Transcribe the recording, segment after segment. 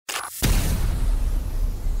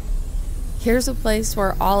Here's a place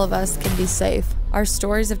where all of us can be safe. Our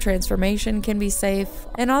stories of transformation can be safe,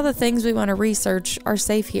 and all the things we want to research are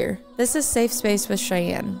safe here. This is Safe Space with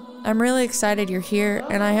Cheyenne. I'm really excited you're here,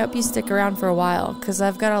 and I hope you stick around for a while, because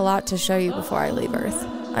I've got a lot to show you before I leave Earth.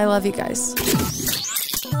 I love you guys.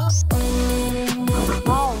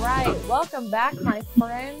 All right, welcome back, my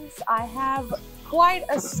friends. I have quite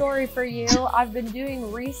a story for you. I've been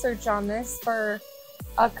doing research on this for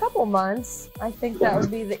a couple months. I think that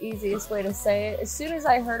would be the easiest way to say it. As soon as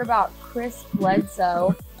I heard about Chris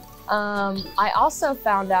Bledsoe, I also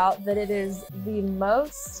found out that it is the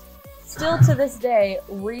most, still to this day,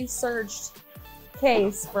 researched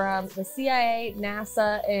case from the CIA,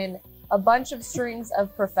 NASA, and a bunch of strings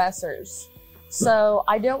of professors. So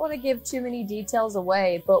I don't want to give too many details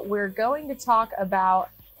away, but we're going to talk about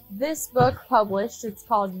this book published. It's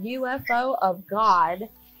called UFO of God.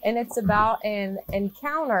 And it's about an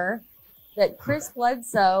encounter that Chris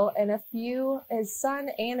Bledsoe and his son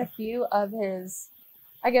and a few of his,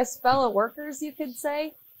 I guess, fellow workers, you could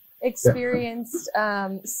say, experienced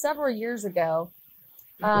several years ago.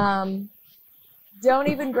 Don't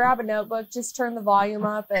even grab a notebook, just turn the volume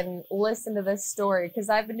up and listen to this story, because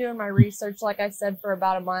I've been doing my research, like I said, for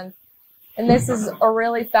about a month. And this is a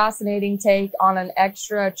really fascinating take on an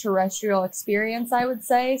extraterrestrial experience, I would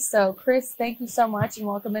say. So, Chris, thank you so much and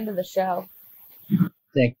welcome into the show.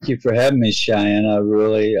 Thank you for having me, Cheyenne. I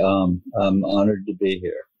really, I'm honored to be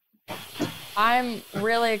here. I'm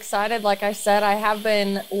really excited. Like I said, I have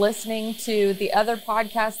been listening to the other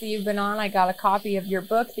podcasts that you've been on. I got a copy of your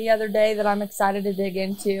book the other day that I'm excited to dig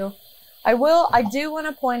into. I do want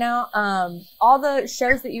to point out, all the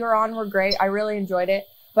shows that you were on were great. I really enjoyed it.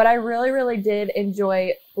 But I really, really did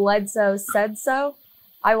enjoy Bledsoe Said So.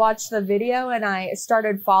 I watched the video and I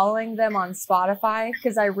started following them on Spotify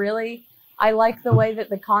because I like the way that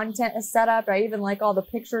the content is set up. I even like all the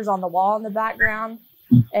pictures on the wall in the background.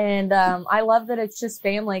 And I love that it's just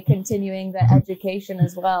family continuing the education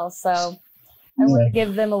as well. So I want to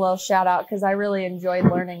give them a little shout out because I really enjoyed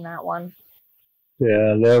learning that one.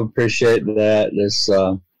 Yeah, they'll appreciate that. This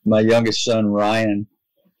my youngest son, Ryan,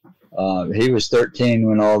 he was 13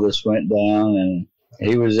 when all this went down, and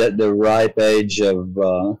he was at the ripe age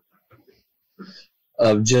of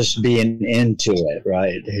just being into it,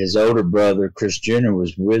 right? His older brother, Chris Jr.,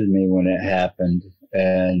 was with me when it happened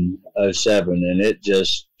in '07, and it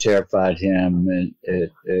just terrified him, and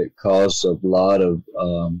it caused a lot of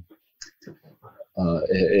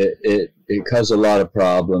it caused a lot of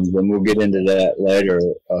problems, and we'll get into that later.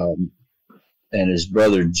 And his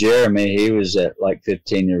brother Jeremy, he was at like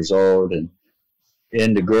 15 years old and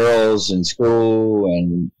into girls in school,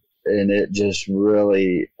 and it just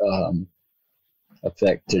really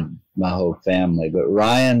affected my whole family. But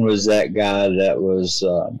Ryan was that guy that was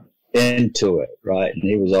into it, right? And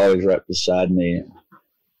he was always right beside me,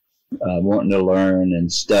 wanting to learn and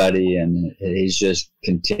study, and he's just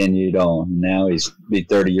continued on. Now he's be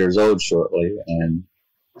 30 years old shortly, and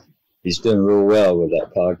he's doing real well with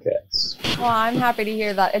that podcast. Well, I'm happy to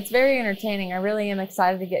hear that. It's very entertaining. I really am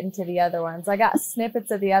excited to get into the other ones. I got snippets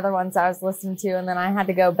of the other ones I was listening to, and then I had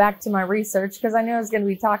to go back to my research because I knew I was going to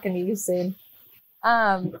be talking to you soon.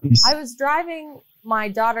 I was driving my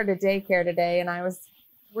daughter to daycare today, and I was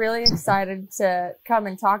really excited to come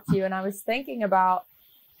and talk to you. And I was thinking about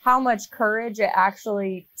how much courage it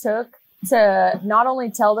actually took to not only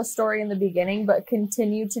tell the story in the beginning, but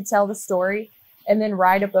continue to tell the story and then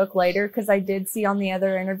write a book later, because I did see on the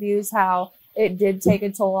other interviews how it did take a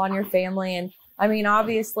toll on your family. And I mean,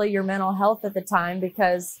 obviously your mental health at the time,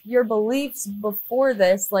 because your beliefs before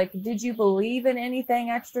this, like, did you believe in anything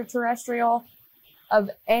extraterrestrial of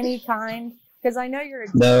any kind? Because I know you're a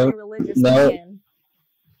deeply religious man.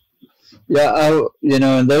 Yeah,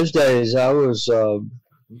 in those days I was,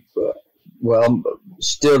 well,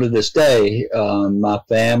 still to this day, my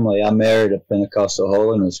family, I married a Pentecostal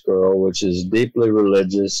holiness girl, which is deeply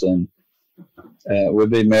religious, and we'll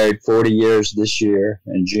be married 40 years this year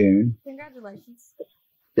in June. Congratulations.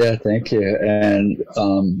 Yeah, thank you. And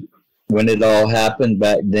when it all happened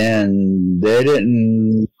back then, they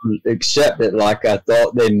didn't accept it like I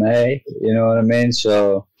thought they may, you know what I mean?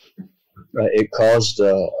 So it caused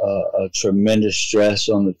a tremendous stress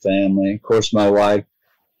on the family. Of course, my wife,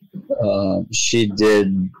 she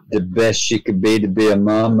did the best she could be to be a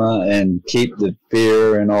mama and keep the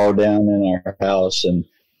fear and all down in our house, and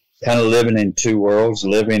kind of living in two worlds,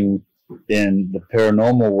 living in the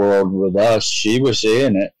paranormal world with us. She was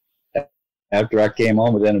seeing it. After I came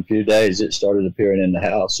home, within a few days, it started appearing in the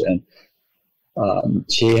house, and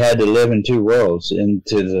she had to live in two worlds,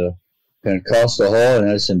 into the Pentecostal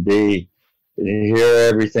holiness and be hear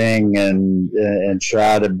everything and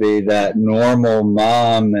try to be that normal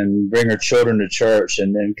mom and bring her children to church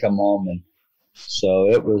and then come home. And so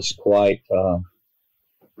it was quite,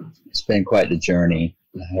 it's been quite the journey,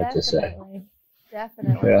 I have to say.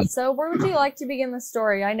 Definitely. Yeah. So where would you like to begin the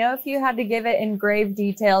story? I know if you had to give it in grave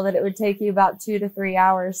detail that it would take you about 2 to 3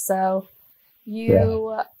 hours. So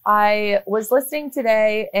I was listening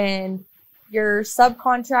today, and your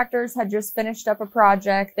subcontractors had just finished up a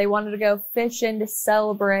project. They wanted to go fishing to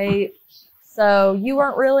celebrate. So you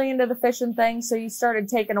weren't really into the fishing thing, so you started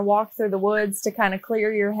taking a walk through the woods to kind of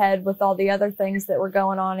clear your head with all the other things that were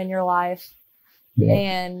going on in your life. Yeah.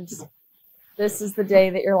 And this is the day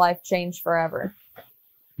that your life changed forever.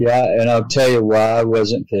 Yeah, and I'll tell you why I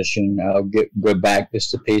wasn't fishing. I'll go back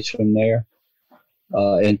just a piece from there.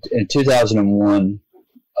 In 2001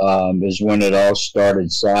 is when it all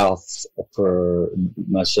started south for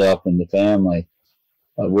myself and the family.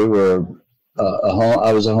 We were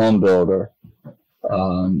I was a home builder.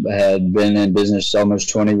 I had been in business almost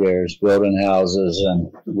 20 years, building houses,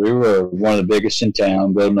 and we were one of the biggest in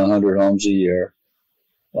town, building 100 homes a year.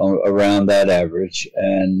 Around that average.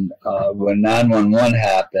 And when 911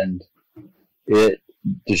 happened, it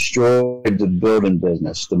destroyed the building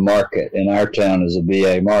business. The market in our town is a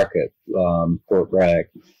VA market, Fort Bragg.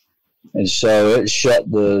 And so it shut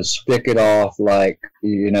the spigot off like,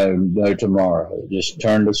 no tomorrow. It just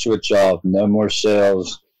turned the switch off, no more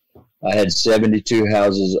sales. I had 72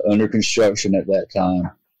 houses under construction at that time.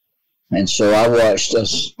 And so I watched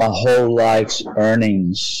my whole life's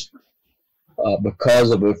earnings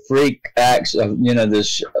because of a freak act of,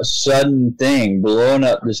 this sudden thing, blowing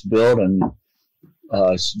up this building,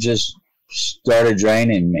 just started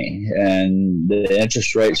draining me. And the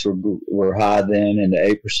interest rates were high then, in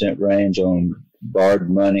the 8% range on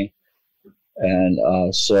borrowed money.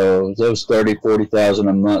 And so those 30,000-40,000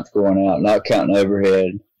 a month going out, not counting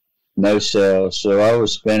overhead, no sales. So I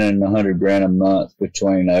was spending $100,000 a month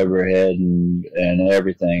between overhead and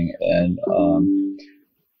everything. And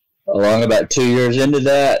along about 2 years into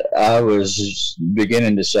that, I was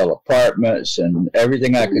beginning to sell apartments and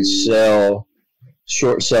everything I could sell,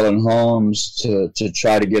 short selling homes to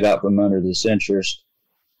try to get out from under this interest.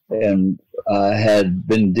 And I had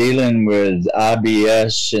been dealing with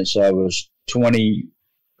IBS since I was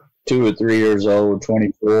 22 or 3 years old,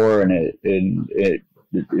 24, and it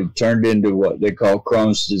turned into what they call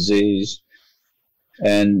Crohn's disease.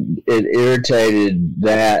 And it irritated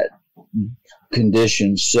that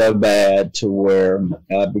condition so bad to where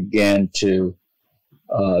I began to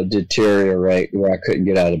deteriorate, where I couldn't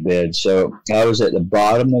get out of bed. So I was at the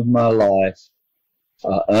bottom of my life,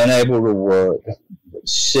 unable to work,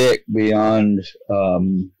 sick beyond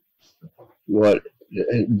what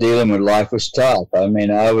dealing with life was tough. I mean,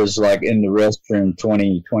 I was like in the restroom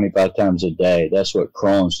 20-25 times a day. That's what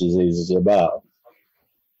Crohn's disease is about,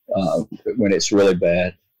 when it's really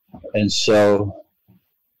bad. And so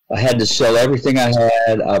I had to sell everything I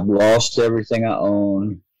had. I've lost everything I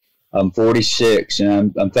own. I'm 46,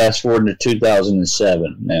 and I'm fast forwarding to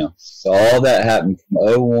 2007 now. So all that happened from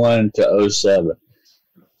 01 to 07.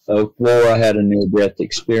 04, I had a near-death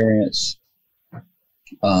experience.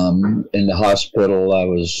 In the hospital, I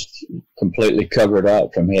was completely covered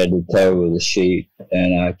up from head to toe with a sheet,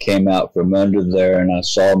 and I came out from under there, and I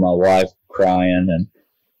saw my wife crying,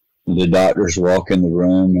 and the doctors walk in the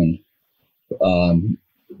room, and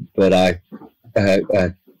but I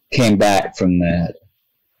came back from that.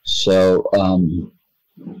 So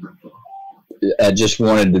I just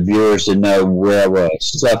wanted the viewers to know where I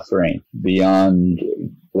was suffering beyond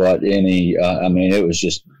what any, it was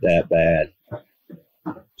just that bad.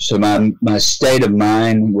 So my state of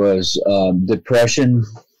mind was depression,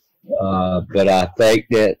 but I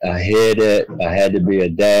faked it. I hid it. I had to be a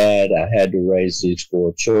dad. I had to raise these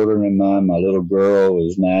 4 children of mine. My little girl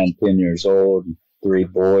was 9, 10 years old, 3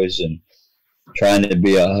 boys, and trying to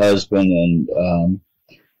be a husband. And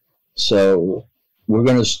so we're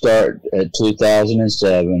going to start at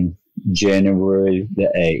 2007, January the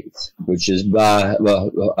 8th, which is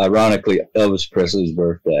ironically, Elvis Presley's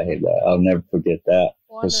birthday. I'll never forget that.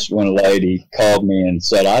 Because one lady called me and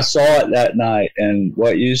said, I saw it that night, and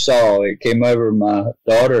what you saw, it came over my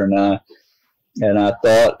daughter and I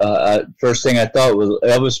thought, first thing I thought was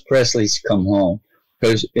Elvis Presley's come home,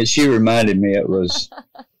 because she reminded me it was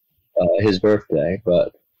his birthday.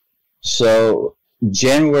 But so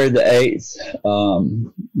January the 8th,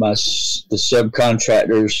 the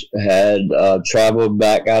subcontractors had traveled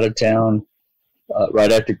back out of town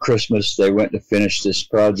right after Christmas. They went to finish this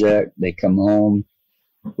project. They come home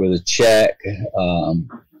with a check,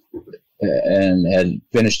 and had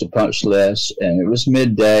finished the punch list, and it was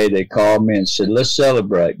midday. They called me and said, "Let's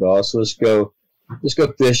celebrate, boss. Let's go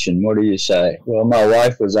fishing. What do you say?" Well, my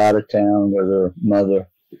wife was out of town with her mother,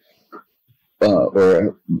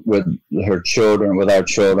 or with her children, with our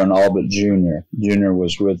children, all but Junior. Junior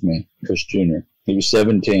was with me, Chris Junior. He was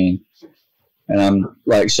 17. And I'm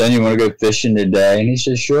like, "Son, you want to go fishing today?" And he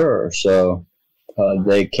said, "Sure." So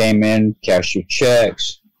they came in, cashed their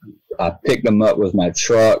checks. I picked them up with my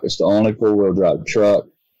truck. It's the only four-wheel drive truck.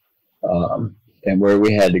 And where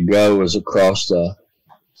we had to go was across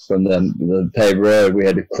from the paved road. We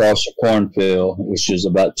had to cross a cornfield, which is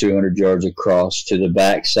about 200 yards across, to the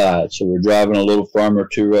back side. So we're driving a little farmer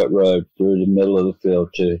two-rut road through the middle of the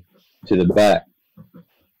field to the back.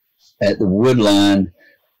 At the wood line,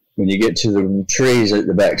 when you get to the trees at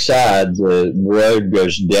the back side, the road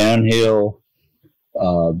goes downhill,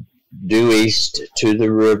 due east to the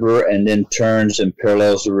river, and then turns and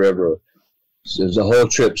parallels the river. So the whole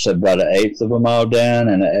trip's about 1/8 of a mile down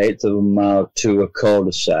and 1/8 of a mile to a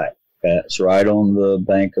cul-de-sac. That's right on the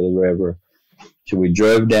bank of the river. So we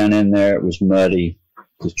drove down in there. It was muddy.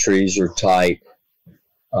 The trees are tight.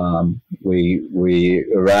 We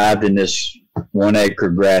arrived in this 1-acre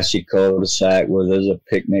grassy cul-de-sac where there's a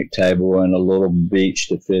picnic table and a little beach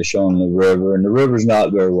to fish on the river. And the river's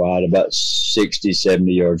not very wide, about 60,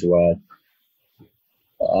 70 yards wide.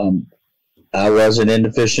 I wasn't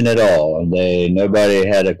into fishing at all. Nobody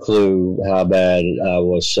had a clue how bad I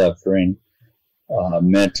was suffering,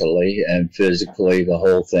 mentally and physically, the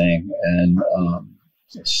whole thing. And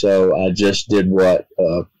so I just did what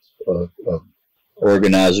a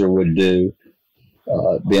organizer would do.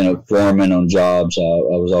 Being a foreman on jobs, I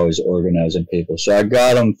was always organizing people. So I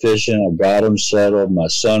got them fishing. I got them settled. My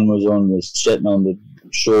son was sitting on the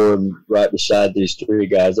shore right beside these three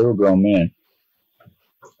guys. They were grown men.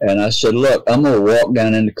 And I said, "Look, I'm going to walk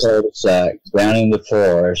down in the cul-de-sac, down in the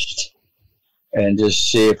forest, and just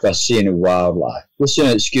see if I see any wildlife." This is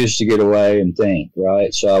an excuse to get away and think,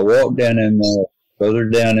 right? So I walked down in there, further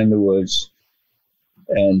down in the woods,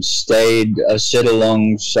 and I sit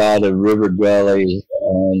alongside a river gully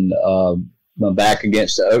and my back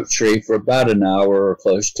against the oak tree for about an hour or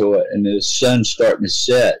close to it. And the sun's starting to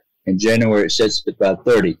set. In January, it sets at about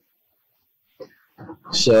 30.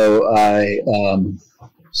 So I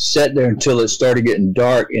sat there until it started getting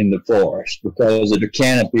dark in the forest, because of the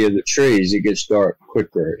canopy of the trees. It gets dark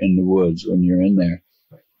quicker in the woods when you're in there.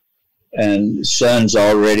 And the sun's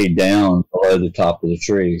already down below the top of the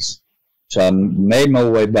trees. So I made my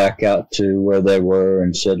way back out to where they were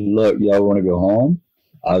and said, "Look, y'all want to go home?"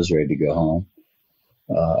 I was ready to go home.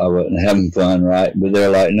 I wasn't having fun, right? But they're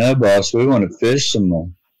like, "No, boss, we want to fish some more."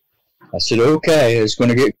 I said, "Okay, it's going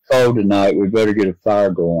to get cold tonight. We better get a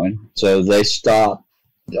fire going." So they stopped,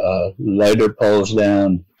 laid their poles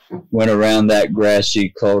down, went around that grassy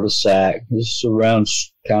cul-de-sac. This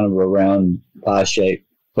is kind of a round pie-shaped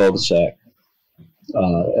cul-de-sac.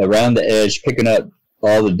 Around the edge, picking up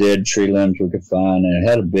all the dead tree limbs we could find, and it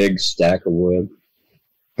had a big stack of wood.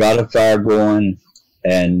 Got a fire going,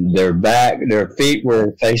 and their feet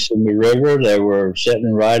were facing the river. They were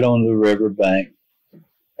sitting right on the river bank,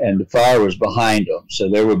 and the fire was behind them, so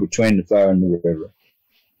they were between the fire and the river.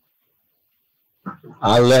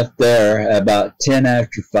 I left there about 10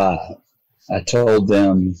 after 5. I told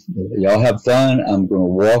them, "Y'all have fun. I'm going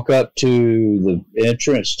to walk up to the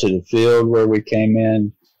entrance to the field where we came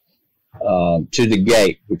in, to the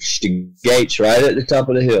gate, which the gate's right at the top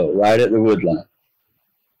of the hill, right at the wood line."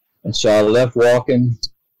 And so I left walking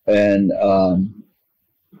and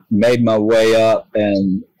made my way up,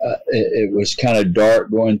 and it was kind of dark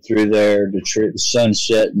going through there, the sun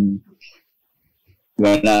setting.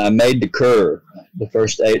 When I made the curve, the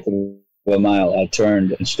first 1/8 of a mile, I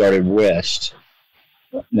turned and started west.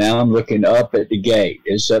 Now I'm looking up at the gate.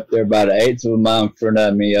 It's up there about 1/8 of a mile in front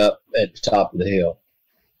of me, up at the top of the hill.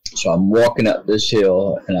 So I'm walking up this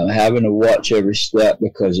hill, and I'm having to watch every step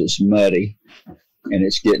because it's muddy and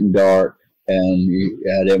it's getting dark, and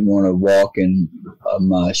I didn't want to walk in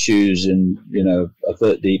my shoes in, a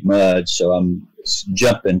foot deep mud. So I'm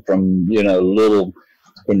jumping from,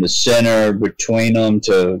 from the center between them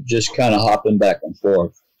to just kind of hopping back and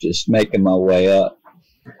forth, just making my way up.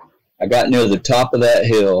 I got near the top of that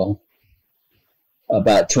hill,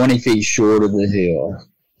 about 20 feet short of the hill.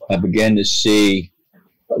 I began to see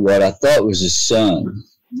what I thought was the sun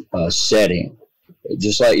setting,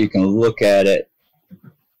 just like you can look at it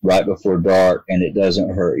right before dark and it doesn't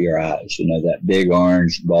hurt your eyes. That big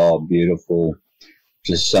orange ball, beautiful,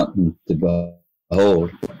 just something to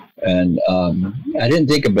behold. And I didn't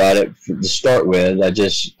think about it to start with. I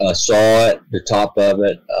just saw it, the top of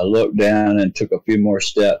it. I looked down and took a few more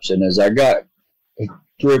steps. And as I got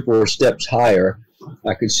 3 or 4 steps higher,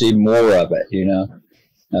 I could see more of it, you know.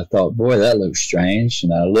 I thought, boy, that looks strange.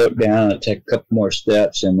 And I looked down and took a couple more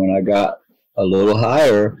steps. And when I got a little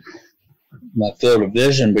higher, my field of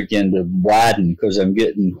vision began to widen because I'm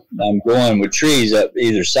going with trees up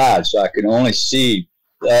either side, so I can only see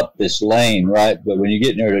up this lane, right? But when you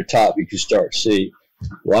get near the top, you can start to see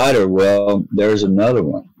wider. Well, there's another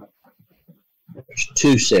one. There's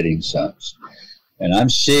 2 setting suns, and I'm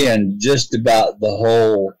seeing just about the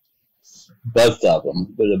whole, both of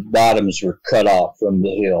them, but the bottoms were cut off from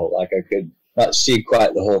the hill, like I could not see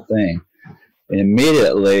quite the whole thing. And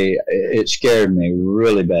immediately, it scared me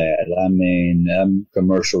really bad. I mean, I'm a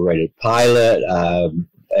commercial rated pilot. I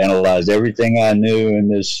analyzed everything I knew in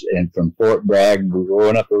this, and from Fort Bragg,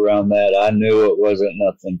 growing up around that, I knew it wasn't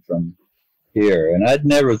nothing from here. And I'd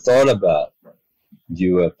never thought about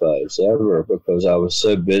UFOs ever because I was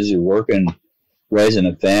so busy working, raising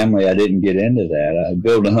a family. I didn't get into that. I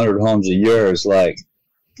build 100 homes a year is like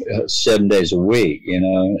 7 days a week, you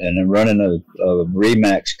know, and then running a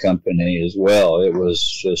Remax company as well. It was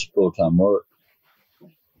just full-time work.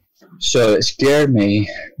 So it scared me,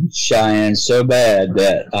 Cheyenne, so bad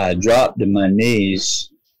that I dropped to my knees,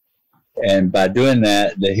 and by doing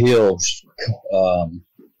that, the hills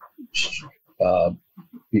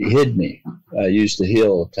hid me. I used the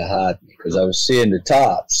hill to hide me because I was seeing the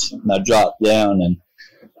tops, and I dropped down, and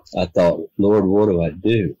I thought, Lord, what do I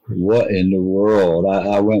do? What in the world?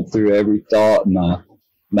 I went through every thought in my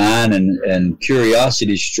mind, and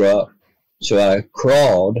curiosity struck, so I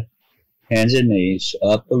crawled, hands and knees,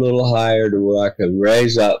 up a little higher to where I could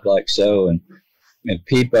raise up like so and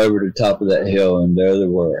peep over the top of that hill, and there they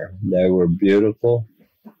were. They were beautiful.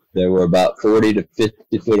 They were about 40 to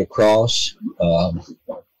 50 foot across, round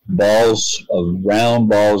balls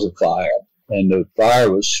of fire. And the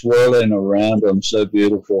fire was swirling around them, so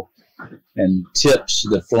beautiful. And tips,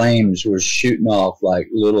 the flames were shooting off like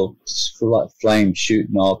little flames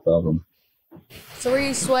shooting off of them. So were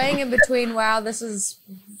you swaying in between, wow, this is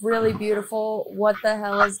really beautiful, what the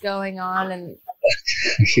hell is going on, and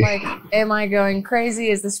like, am I going crazy?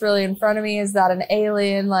 Is this really in front of me? Is that an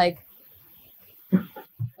alien? Like,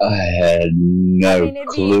 I had no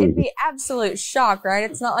clue. It'd be absolute shock, right?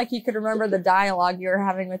 It's not like you could remember the dialogue you were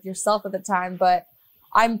having with yourself at the time, but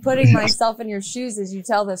I'm putting myself in your shoes as you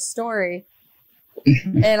tell this story.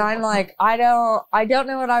 And I'm like, I don't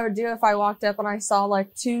know what I would do if I walked up and I saw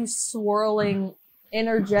like 2 swirling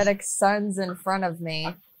energetic suns in front of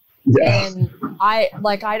me. Yeah. And I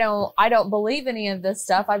don't believe any of this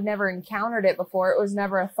stuff. I've never encountered it before. It was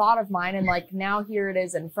never a thought of mine. And like, now here it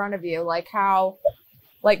is in front of you. Like, how,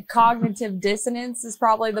 like, cognitive dissonance is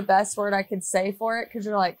probably the best word I could say for it. 'Cause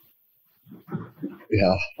you're like,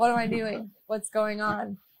 yeah, what am I doing? What's going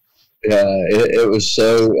on? Yeah, it was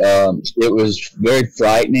so, it was very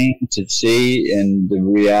frightening to see, and the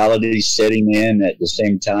reality setting in at the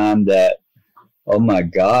same time that, oh my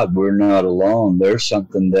God, we're not alone. There's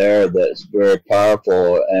something there that's very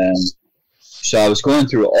powerful. And so I was going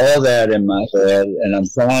through all that in my head, and I'm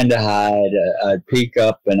trying to hide. I'd peek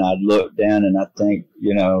up and I'd look down, and I'd think,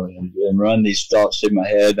 you know, and run these thoughts through my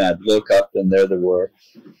head, and I'd look up and there they were.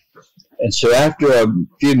 And so after a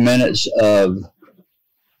few minutes of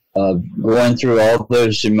going through all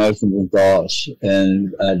those emotions and thoughts,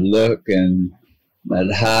 and I'd look and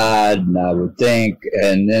I'd hide and I would think,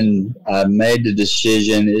 and then I made the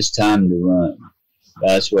decision, it's time to run.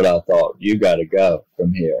 That's what I thought. You got to go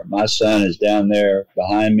from here. My son is down there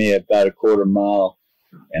behind me about a quarter mile,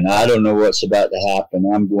 and I don't know what's about to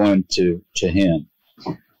happen. I'm going to him.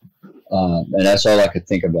 And that's all I could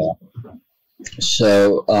think about.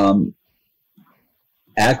 So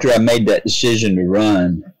after I made that decision to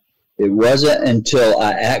run, it wasn't until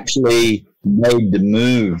I actually made the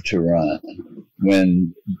move to run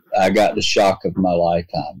when I got the shock of my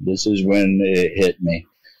lifetime. This is when it hit me.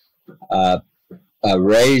 I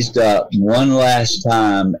raised up one last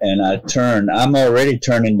time, and I turned. I'm already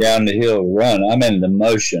turning down the hill to run. I'm in the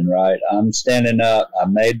motion, right? I'm standing up. I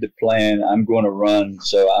made the plan. I'm going to run.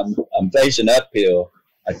 So I'm facing uphill.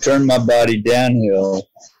 I turn my body downhill,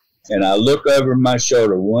 and I look over my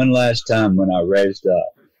shoulder one last time when I raised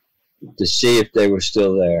up to see if they were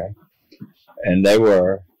still there. And they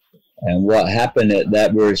were. And what happened at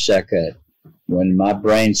that very second, when my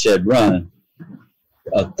brain said run,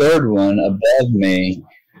 a third one above me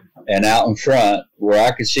and out in front, where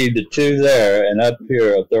I could see the 2 there, and up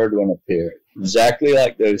here, a third one appeared, exactly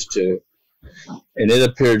like those 2. And it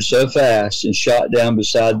appeared so fast and shot down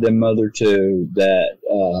beside them other two that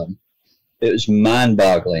it was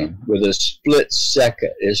mind-boggling. With a split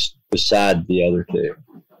second, it's beside the other two.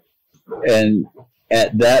 And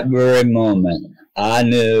at that very moment, I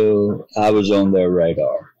knew I was on their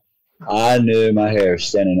radar. I knew my hair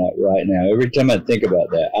standing up right now. Every time I think about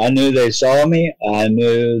that, I knew they saw me. I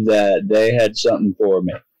knew that they had something for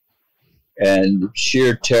me. And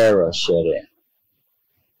sheer terror set in.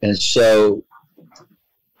 And so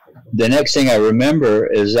the next thing I remember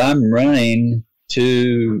is I'm running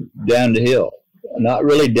down the hill. Not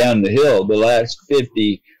really down the hill, the last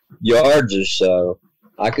 50 yards or so.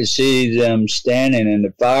 I could see them standing, and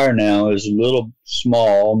the fire now is a little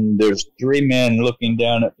small. There's 3 men looking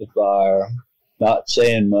down at the fire, not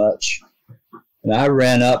saying much. And I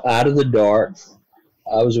ran up out of the dark.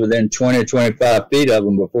 I was within 20 or 25 feet of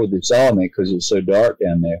them before they saw me because it's so dark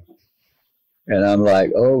down there. And I'm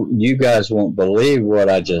like, oh, you guys won't believe what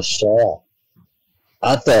I just saw.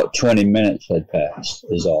 I thought 20 minutes had passed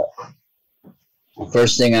is all.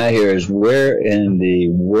 First thing I hear is, where in the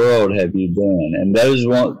world have you been? And those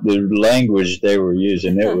weren't the language they were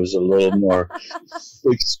using. It was a little more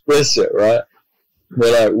explicit, right?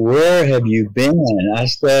 They're like, where have you been? I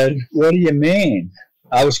said, what do you mean?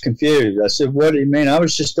 I was confused. I said, what do you mean? I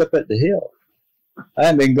was just up at the hill. I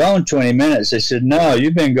hadn't been gone 20 minutes. They said, no,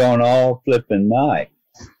 you've been gone all flipping night.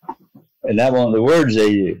 And that wasn't the words they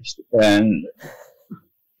used.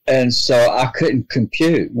 And so I couldn't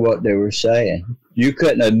compute what they were saying. You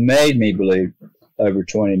couldn't have made me believe over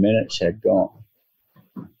 20 minutes had gone.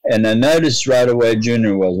 And I noticed right away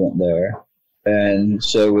Junior wasn't there. And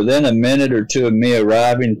so within a minute or two of me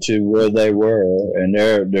arriving to where they were, and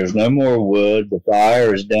there's no more wood, the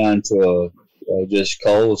fire is down to just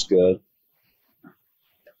coal's good,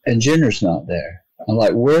 and Junior's not there. I'm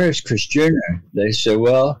like, where is Chris Jr.? They said,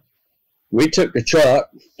 well, we took the truck,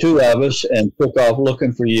 2 of us, and took off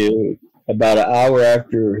looking for you about an hour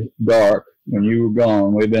after dark when you were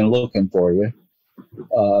gone. We've been looking for you.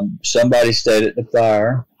 Somebody stayed at the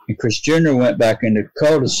fire, and Chris Jr. went back in the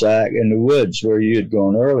cul-de-sac in the woods where you had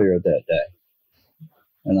gone earlier that day.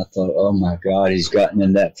 And I thought, oh my God, he's gotten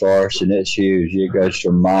in that forest, and it's huge. It goes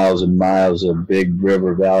for miles and miles of big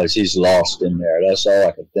river valleys. He's lost in there. That's all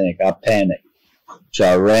I could think. I panicked. So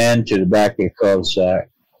I ran to the back of the cul-de-sac,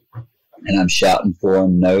 and I'm shouting for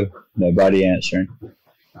him. Nobody answering.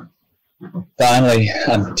 Finally,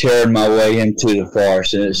 I'm tearing my way into the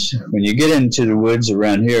forest. And when you get into the woods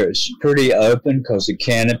around here, it's pretty open because the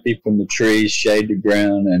canopy from the trees shade the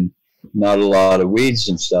ground and not a lot of weeds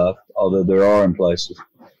and stuff, although there are in places.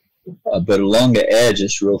 But along the edge,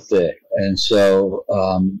 it's real thick. And so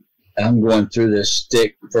I'm going through this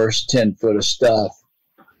thick first 10 foot of stuff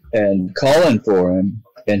and calling for him.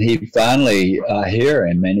 And he finally, I hear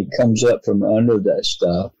him, and he comes up from under that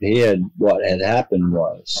stuff. What had happened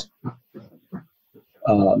was,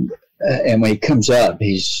 and when he comes up,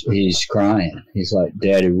 he's crying. He's like,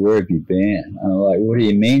 Daddy, where have you been? I'm like, what do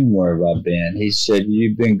you mean, where have I been? He said,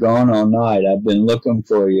 you've been gone all night. I've been looking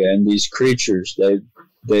for you. And these creatures, they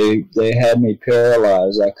had me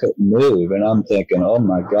paralyzed. I couldn't move. And I'm thinking, oh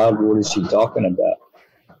my God, what is he talking about?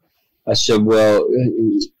 I said, well,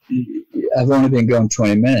 I've only been gone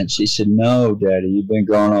 20 minutes. He said, no, Daddy, you've been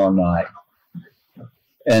gone all night.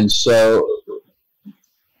 And so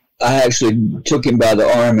I actually took him by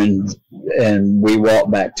the arm, and we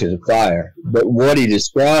walked back to the fire. But what he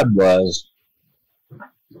described was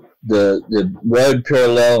the road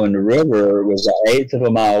parallel in the river was 1/8 of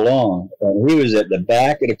a mile long, and he was at the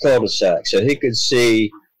back of the cul-de-sac, so he could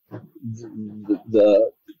see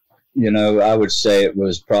I would say it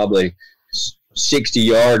was probably 60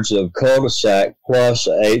 yards of cul-de-sac plus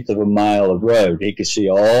 1/8 of a mile of road. He could see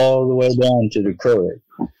all the way down to the curve.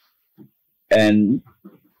 And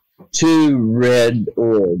 2 red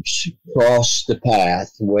orbs crossed the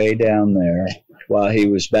path way down there while he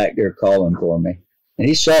was back there calling for me. And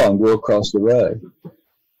he saw him go across the road.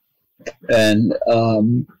 And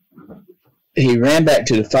he ran back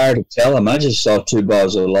to the fire to tell him, I just saw 2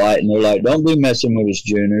 balls of light. And they're like, don't be messing with us,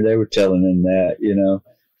 Junior. They were telling him that,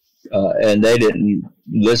 and they didn't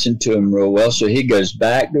listen to him real well. So he goes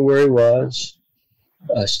back to where he was,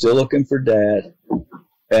 still looking for Dad.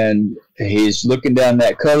 And he's looking down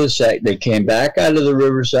that cul-de-sac. They came back out of the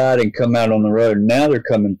riverside and come out on the road. And now they're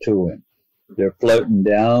coming to him. They're floating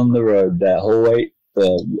down the road that whole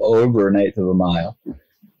over 1/8 of a mile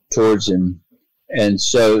towards him. And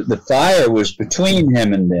so the fire was between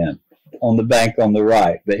him and them on the bank on the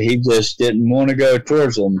right, but he just didn't want to go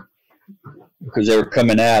towards them because they were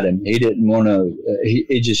coming at him. He didn't want to,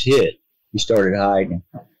 he just hid. He started hiding.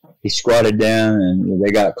 he squatted down, and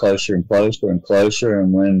they got closer and closer and closer.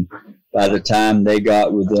 And by the time they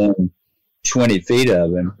got within 20 feet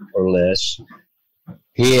of him or less,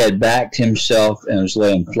 he had backed himself and was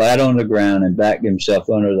laying flat on the ground and backed himself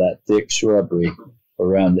under that thick shrubbery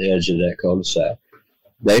around the edge of that cul-de-sac.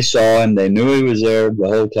 They saw him. They knew he was there the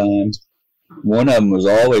whole time. One of them was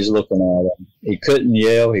always looking at him. He couldn't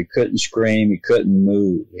yell. He couldn't scream. He couldn't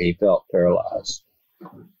move. He felt paralyzed.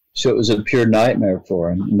 So it was a pure nightmare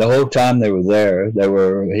for him. And the whole time they were there,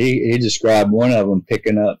 he described one of them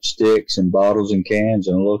picking up sticks and bottles and cans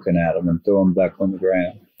and looking at them and throwing them back on the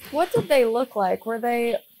ground. What did they look like? Weren't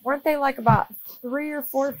they like about 3 or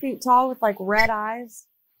 4 feet tall with like red eyes?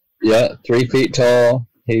 Yeah, 3 feet tall.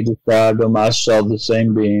 He described them. I saw the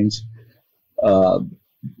same beings.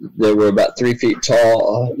 They were about 3 feet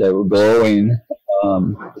tall. They were glowing.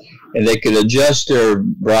 And they could adjust their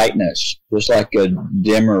brightness, just like a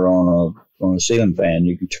dimmer on a ceiling fan.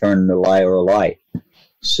 You can turn the light or a light.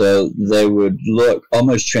 So they would look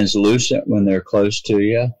almost translucent when they're close to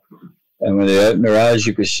you. And when they opened their eyes,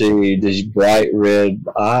 you could see these bright red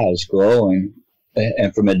eyes glowing.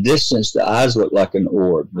 And from a distance, the eyes look like an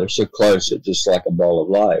orb. They're so close, it's just like a ball of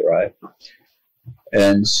light, right?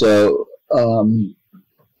 And so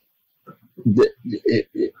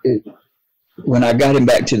when I got him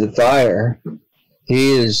back to the fire,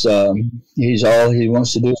 he's all he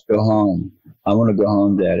wants to do is go home. I want to go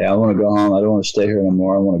home, Daddy. I want to go home. I don't want to stay here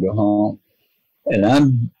anymore. I want to go home.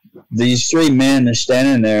 And these 3 men are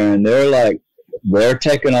standing there, and they're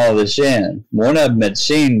taking all this in. One of them had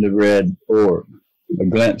seen the red orb, a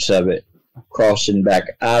glimpse of it, crossing back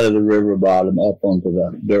out of the river bottom up onto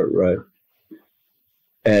the dirt road.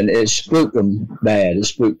 And it spooked them bad. It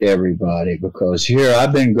spooked everybody, because here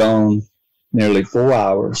I've been gone nearly 4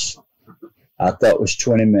 hours. I thought it was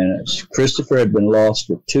 20 minutes. Christopher had been lost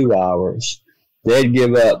for 2 hours. They'd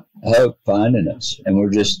give up hope finding us, and we're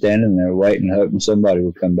just standing there waiting, hoping somebody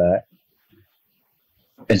would come back.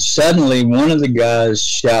 And suddenly one of the guys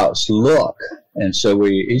shouts, "Look!" And so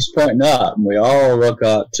he's pointing up, and we all look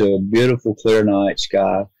up to a beautiful clear night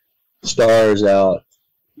sky, stars out,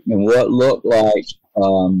 and what looked like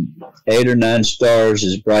 8 or 9 stars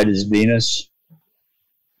as bright as Venus,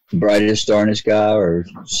 the brightest star in the sky, or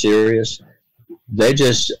Sirius. They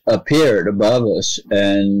just appeared above us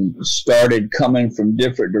and started coming from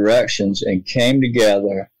different directions and came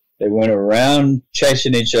together. They went around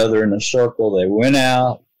chasing each other in a circle. They went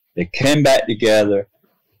out. They came back together.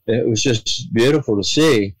 It was just beautiful to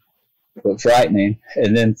see, but frightening.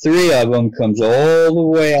 And then 3 of them comes all the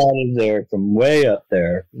way out of there, from way up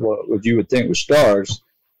there, what you would think were stars,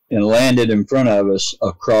 and landed in front of us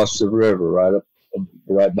across the river,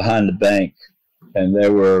 right behind the bank. And they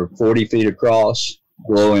were 40 feet across,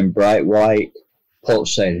 glowing bright white,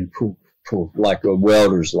 pulsating, poof, poof, like a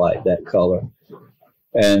welder's light, that color.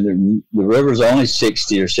 And the river's only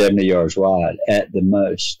 60 or 70 yards wide at the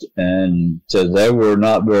most. And so they were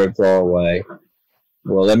not very far away.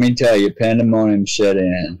 Well, let me tell you, pandemonium set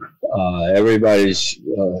in. Everybody's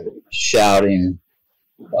shouting.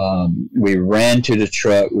 We ran to the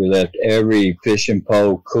truck. We left every fishing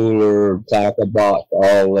pole, cooler, tackle box,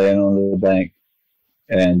 all laying on the bank,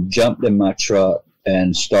 and jumped in my truck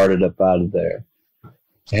and started up out of there.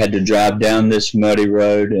 I had to drive down this muddy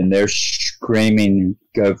road, and they're screaming,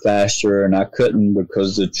 "Go faster!" And I couldn't,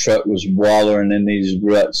 because the truck was wallowing in these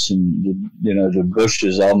ruts, and the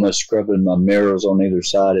bushes almost scrubbing my mirrors on either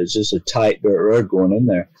side. It's just a tight dirt road going in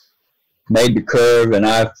there. Made the curve, and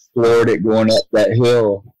I floored it going up that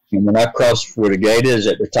hill. And when I crossed where the gate is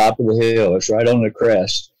at the top of the hill, it's right on the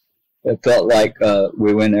crest. It felt like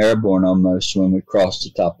we went airborne almost when we crossed the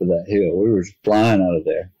top of that hill. We were flying out of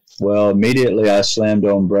there. Well, immediately I slammed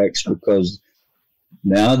on brakes, because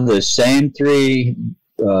now the same 3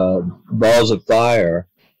 balls of fire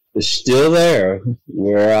is still there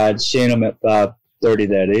where I'd seen them at 5:30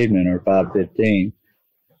 that evening, or 5:15,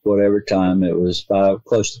 whatever time it was,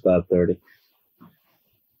 close to 5:30.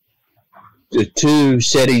 The 2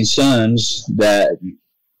 setting suns that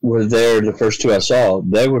were there, the first 2 I saw,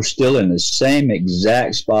 they were still in the same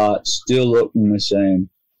exact spot, still looking the same.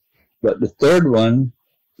 But the 3rd one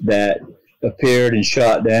that appeared and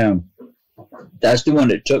shot down, that's the one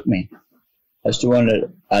that took me. That's the one that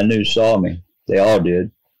I knew saw me. They all did.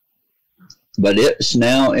 But it's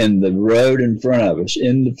now in the road in front of us,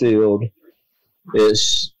 in the field.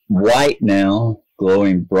 It's white now,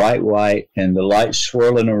 glowing bright white, and the light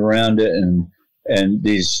swirling around it, and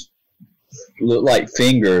these look like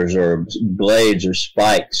fingers or blades or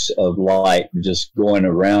spikes of light just going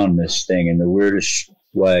around this thing in the weirdest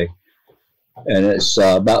way. And it's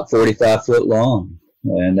about 45 foot long.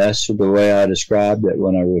 And that's the way I described it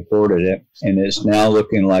when I reported it. And it's now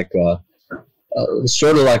looking like a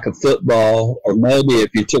sort of like a football, or maybe if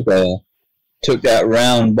you took that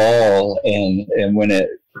round ball and when it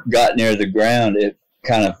got near the ground, it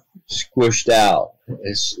kind of squished out.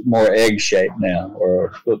 It's more egg shaped now,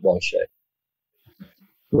 or football shape.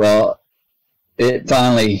 Well, it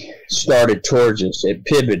finally started towards us. It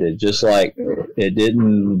pivoted, just like it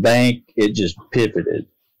didn't bank, it just pivoted.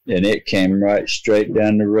 And it came right straight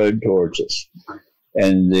down the road towards us.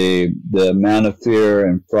 And the amount of fear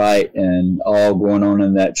and fright and all going on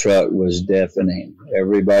in that truck was deafening.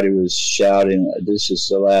 Everybody was shouting, "This is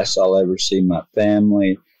the last I'll ever see my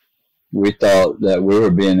family." We thought that we were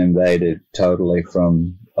being invaded totally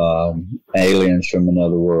from aliens from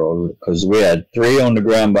another world, because we had 3 on the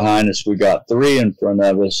ground behind us. We got 3 in front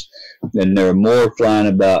of us, and there were more flying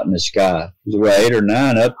about in the sky. There were 8 or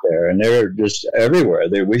 9 up there, and they're just everywhere.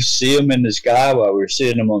 We see them in the sky while we were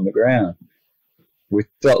seeing them on the ground. We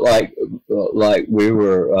felt like we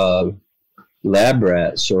were lab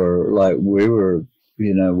rats, or like we were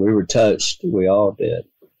touched. We all did.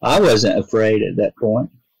 I wasn't afraid at that point.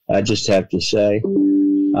 I just have to say,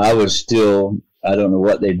 I was still, I don't know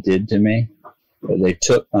what they did to me, but they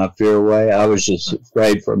took my fear away. I was just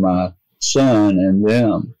afraid for my son and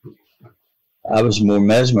them. I was more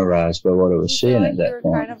mesmerized by what I was seeing at that point. You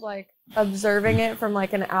were kind of like observing it from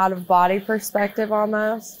like an out-of-body perspective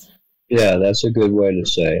almost? Yeah, that's a good way to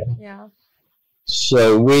say it. Yeah.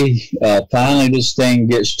 So we finally, this thing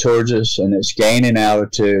gets towards us, and it's gaining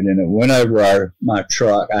altitude, and it went over my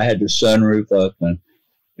truck. I had the sunroof open,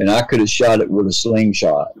 and I could have shot it with a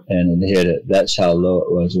slingshot, and it hit it. That's how low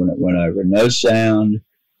it was when it went over. No sound,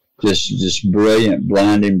 just brilliant,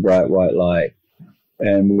 blinding, bright white light.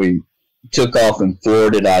 And we took off and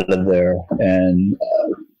floored it out of there, and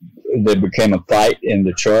there became a fight in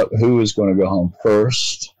the truck. Who was going to go home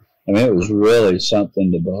first? I mean, it was really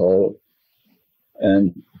something to behold.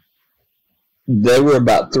 And there were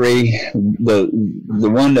about 3. The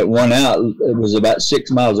one that won out, it was about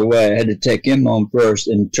 6 miles away. I had to take him home first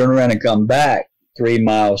and turn around and come back 3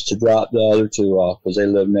 miles to drop the other 2 off, because they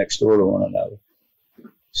lived next door to one another.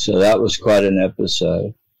 So that was quite an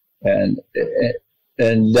episode. And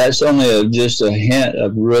that's only just a hint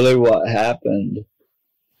of really what happened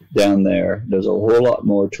down there. There's a whole lot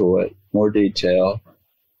more to it, more detail.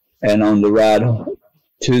 And on the ride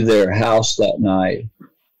to their house that night,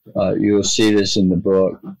 you'll see this in the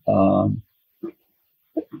book.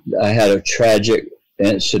 I had a tragic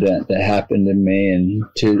incident that happened to me in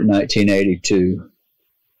 1982.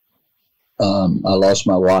 I lost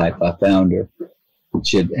my wife. I found her.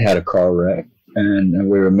 She had a car wreck, and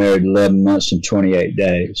we were married 11 months and 28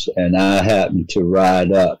 days. And I happened to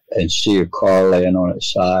ride up and see a car laying on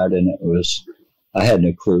its side, and I had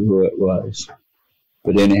no clue who it was.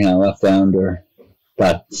 But anyhow, I found her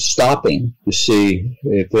by stopping to see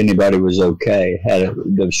if anybody was okay. Had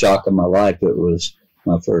the shock of my life. It was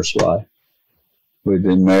my first wife. We've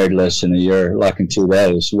been married less than a year, like in 2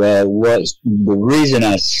 days. Well, the reason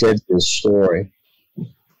I said this story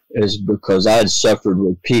is because I had suffered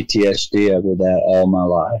with PTSD over that all my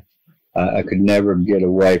life. I could never get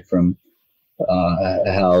away from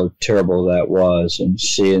how terrible that was, and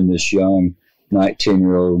seeing this young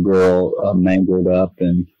 19-year-old girl mangled up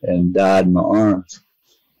and died in my arms.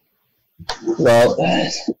 Well,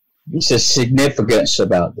 the significance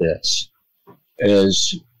about this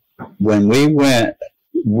is when we went,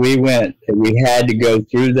 we had to go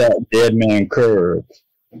through that dead man curve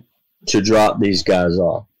to drop these guys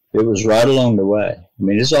off. It was right along the way. I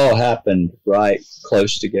mean, this all happened right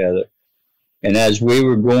close together. And as we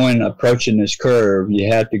were approaching this curve, you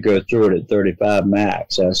have to go through it at 35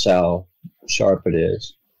 max. That's how sharp it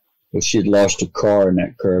is. Well, she'd lost a car in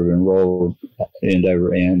that curve and rolled end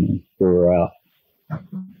over end and threw her out.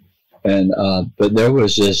 And but there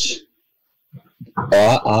was this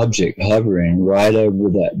object hovering right over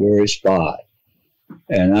that very spot,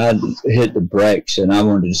 and I hit the brakes, and I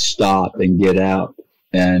wanted to stop and get out,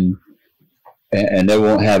 and they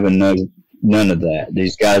weren't having none of that.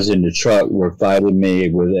 These guys in the truck were fighting me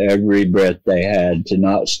with every breath they had to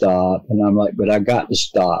not stop, and I'm like, but I got to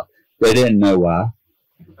stop. They didn't know why.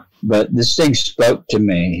 But this thing spoke to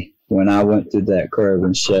me when I went through that curve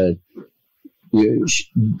and said, you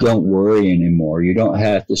don't worry anymore. You don't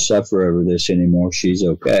have to suffer over this anymore. She's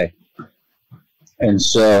okay. And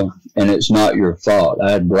it's not your fault.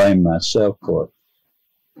 I had blamed myself for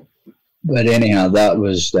it. But anyhow,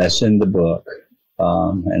 that's in the book.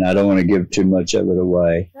 And I don't want to give too much of it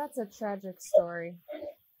away. That's a tragic story.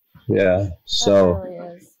 Yeah. So, that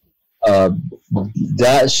really is. uh,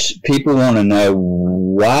 that's, people want to know,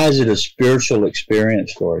 why is it a spiritual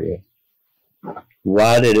experience for you?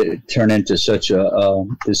 Why did it turn into such a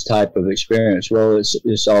this type of experience? Well,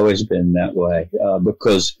 it's always been that way,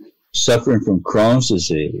 because suffering from Crohn's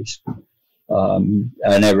disease,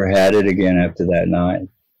 I never had it again after that night.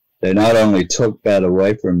 They not only took that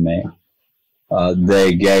away from me,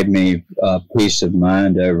 they gave me peace of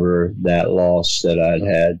mind over that loss that I'd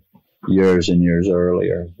had years and years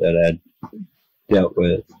earlier, that I'd dealt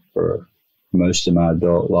with for most of my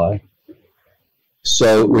adult life.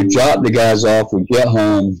 So we drop the guys off, we get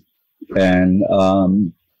home,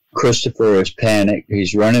 and Christopher is panicked.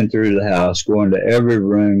 He's running through the house, going to every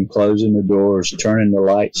room, closing the doors, turning the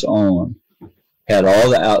lights on. Had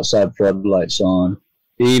all the outside floodlights on.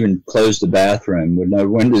 He even closed the bathroom with no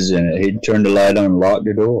windows in it. He'd turn the light on and lock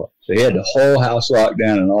the door. So he had the whole house locked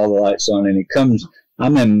down and all the lights on. And he comes,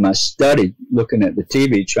 I'm in my study looking at the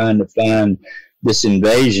TV trying to find this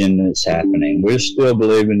invasion that's happening. We're still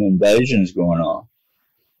believing invasion's going on.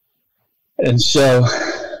 And so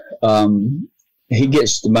he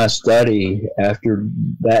gets to my study after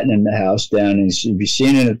battening the house down and he said, "Have you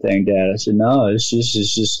seen anything, Dad?" I said, "No, it's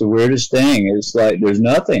just the weirdest thing. It's like there's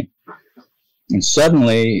nothing." And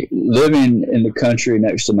suddenly, living in the country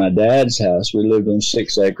next to my dad's house, we lived on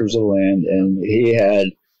 6 acres of land, and he had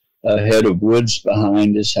a head of woods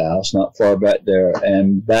behind his house, not far back there.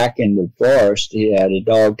 And back in the forest, he had a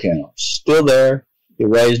dog kennel. Still there. He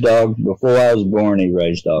raised dogs. Before I was born, he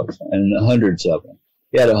raised dogs, and hundreds of them.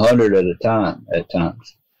 He had 100 at a time, at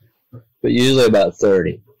times, but usually about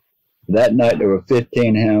 30. That night, there were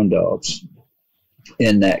 15 hound dogs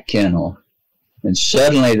in that kennel, and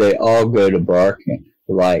suddenly they all go to barking,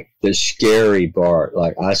 like the scary bark,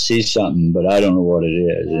 like I see something, but I don't know what it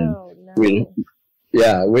is. No,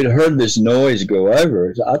 and we'd heard this noise go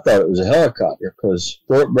over. I thought it was a helicopter because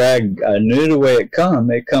Fort Bragg, I knew the way it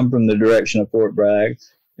come. It come from the direction of Fort Bragg,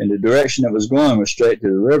 and the direction it was going was straight to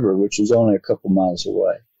the river, which was only a couple miles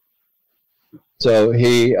away. So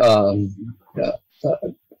he,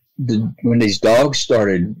 when these dogs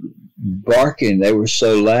started barking, they were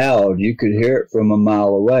so loud you could hear it from a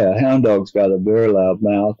mile away. A hound dog's got a very loud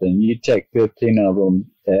mouth, and you take 15 of them,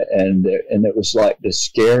 and it was like the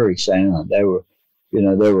scary sound. They were,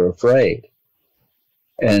 they were afraid.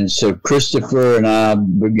 And so Christopher and I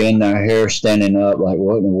began our hair standing up, like,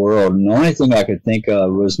 what in the world? And the only thing I could think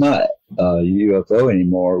of was not UFO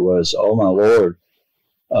anymore, was, oh my Lord,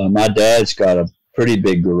 my dad's got a pretty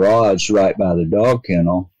big garage right by the dog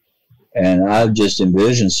kennel. And I just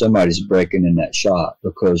envisioned somebody's breaking in that shop,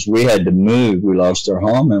 because we had to move. We lost our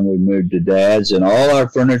home and we moved to Dad's, and all our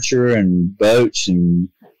furniture and boats and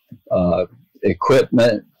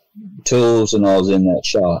equipment, tools and all's in that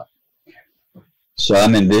shop. So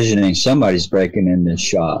I'm envisioning somebody's breaking in this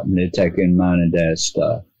shop and they're taking mine and Dad's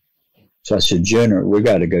stuff. So I said, Junior, we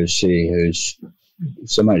got to go see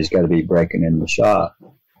somebody's got to be breaking in the shop.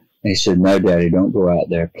 And he said, no, Daddy, don't go out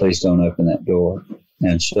there. Please don't open that door.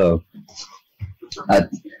 And so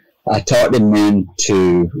I talked him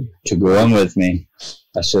into go in with me.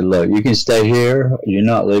 I said, look, you can stay here. You're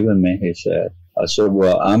not leaving me, he said. I said,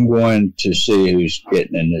 well, I'm going to see who's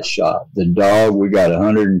getting in this shop. The dog, we got a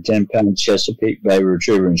 110-pound Chesapeake Bay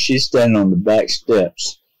Retriever, and she's standing on the back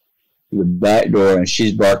steps, the back door, and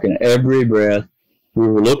she's barking every breath. We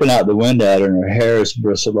were looking out the window at her, and her hair is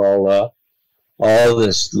bristled all up. All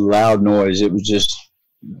this loud noise, it was just,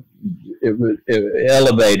 it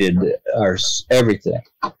elevated our everything.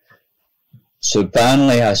 So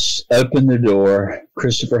finally, I opened the door.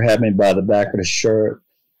 Christopher had me by the back of the shirt.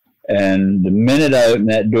 And the minute I opened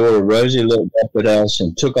that door, Rosie looked up at us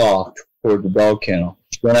and took off toward the dog kennel.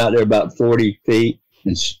 She went out there about 40 feet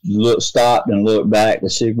and stopped and looked back to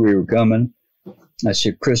see if we were coming. I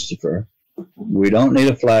said, Christopher, we don't need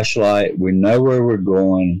a flashlight. We know where we're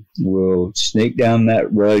going. We'll sneak down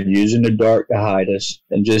that road using the dark to hide us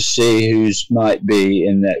and just see who's might be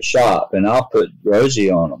in that shop. And I'll put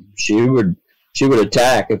Rosie on them. She would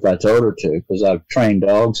attack if I told her to, because I've trained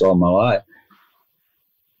dogs all my life.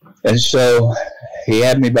 And so he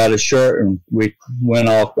had me by the shirt, and we went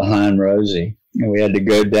off behind Rosie. And we had to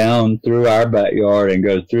go down through our backyard and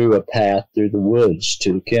go through a path through the woods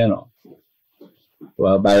to the kennel.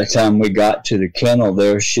 Well, by the time we got to the kennel,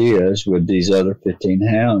 there she is with these other 15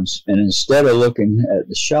 hounds. And instead of looking at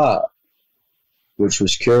the shop, which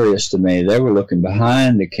was curious to me, they were looking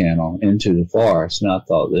behind the kennel into the forest. And I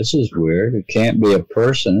thought, this is weird. It can't be a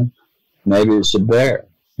person. Maybe it's a bear.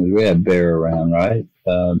 We have bear around, right?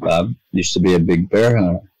 I used to be a big bear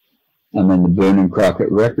hunter. I'm in the Boone and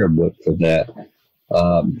Crockett record book for that.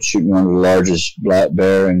 Shooting one of the largest black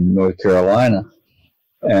bear in North Carolina.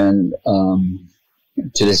 And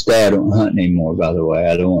to this day, I don't hunt anymore, by the way.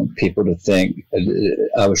 I don't want people to think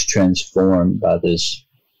I was transformed by this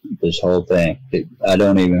whole thing. I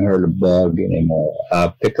don't even hurt a bug anymore.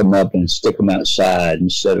 I pick them up and stick them outside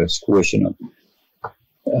instead of squishing them.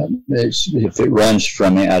 If it runs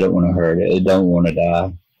from me, I don't want to hurt it. I don't want to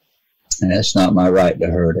die. And it's not my right to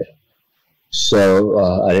hurt it.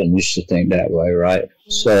 So I didn't used to think that way, right?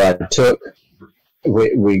 So I took...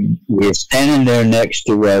 We were standing there next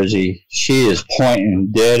to Rosie. She is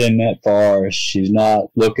pointing dead in that forest. She's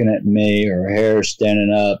not looking at me. Her hair is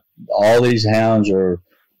standing up. All these hounds are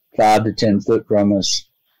 5 to 10 foot from us.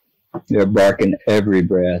 They're barking every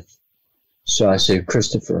breath. So I said,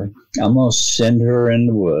 Christopher, I'm going to send her in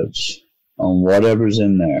the woods on whatever's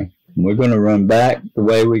in there. And we're going to run back the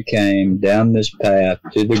way we came, down this path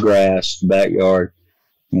to the grass, backyard.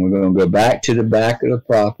 And we're going to go back to the back of the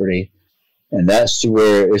property. And that's to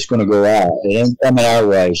where it's going to go out. It ain't coming our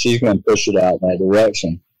way. She's going to push it out in that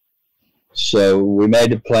direction. So we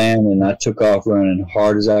made the plan, and I took off running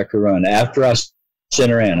hard as I could run. After I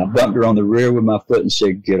sent her in, I bumped her on the rear with my foot and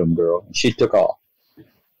said, get them, girl. And she took off.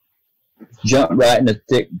 Jumped right in the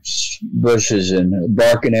thick bushes and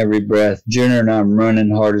barking every breath. Junior and I'm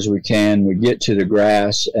running hard as we can. We get to the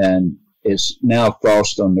grass, and it's now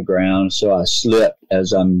frost on the ground. So I slipped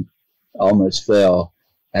as I'm almost fell.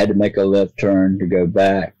 I had to make a left turn to go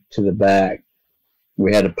back to the back.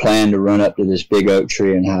 We had a plan to run up to this big oak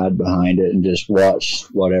tree and hide behind it and just watch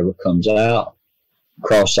whatever comes out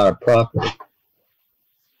across our property.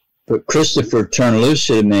 But Christopher turned loose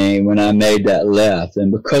at me when I made that left.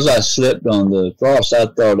 And because I slipped on the frost, I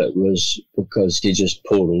thought it was because he just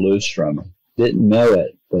pulled a loose from me. Didn't know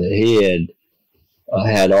it, but he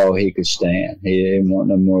had all he could stand. He didn't want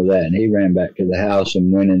no more of that. And he ran back to the house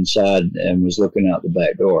and went inside and was looking out the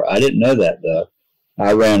back door. I didn't know that, though.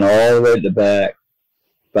 I ran all the way to the back,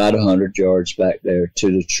 about 100 yards back there to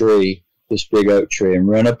the tree, this big oak tree, and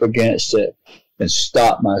run up against it and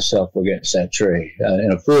stop myself against that tree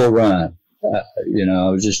in a full run. I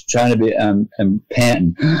was just trying to be, I'm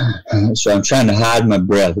panting. So I'm trying to hide my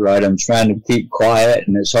breath, right? I'm trying to keep quiet,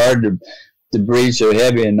 and it's hard to breathe so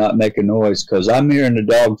heavy and not make a noise because I'm hearing the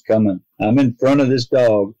dogs coming. I'm in front of this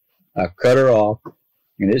dog. I cut her off,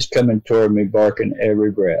 and it's coming toward me, barking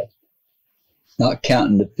every breath. Not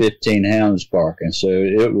counting the 15 hounds barking. So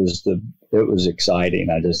it was exciting.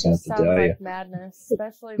 I just have to tell you. Madness,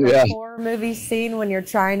 especially the horror movie scene when you're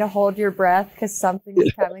trying to hold your breath because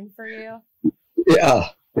something's coming for you. Yeah,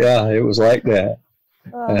 it was like that.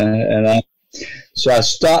 So I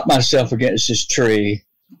stopped myself against this tree.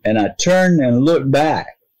 And I turned and looked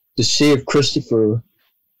back to see if Christopher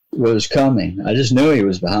was coming. I just knew he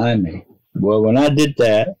was behind me. Well, when I did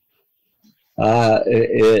that,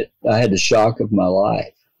 I had the shock of my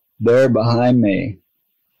life. There behind me,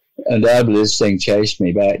 undoubtedly this thing chased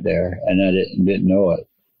me back there, and I didn't know it.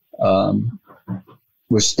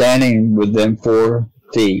 Was standing within 4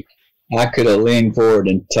 feet. I could have leaned forward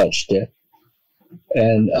and touched it.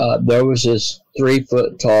 And there was this 3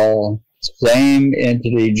 foot tall, same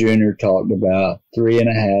entity Junior talked about,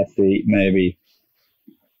 3.5 feet maybe.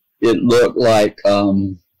 It looked like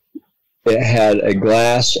it had a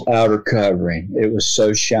glass outer covering. It was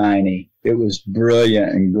so shiny. It was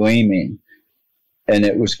brilliant and gleaming. And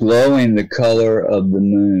it was glowing the color of the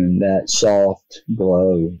moon, that soft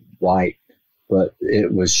glow, white. But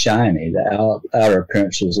it was shiny. The outer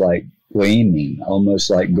appearance was like gleaming,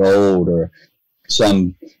 almost like gold or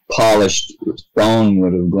some polished stone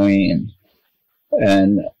would have gleamed.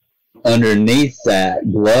 And underneath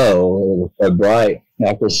that glow, it was so bright,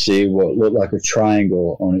 I could see what looked like a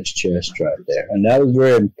triangle on its chest right there. And that was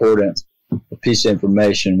very important, a piece of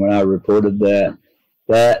information when I reported that.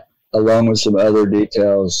 That, along with some other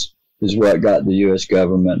details, is what got the U.S.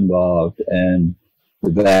 government involved and the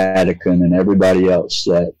Vatican and everybody else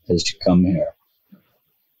that has come here.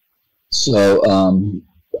 So,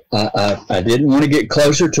 I didn't want to get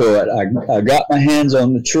closer to it. I got my hands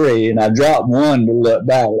on the tree, and I dropped one to look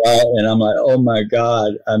back, right? And I'm like, oh, my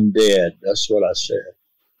God, I'm dead. That's what I said.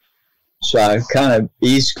 So I kind of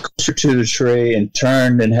eased closer to the tree and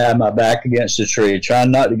turned and had my back against the tree,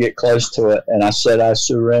 trying not to get close to it. And I said, I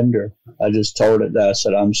surrender. I just told it that. I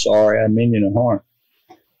said, I'm sorry. I mean you no harm.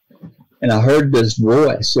 And I heard this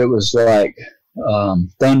voice. It was like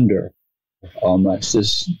thunder almost,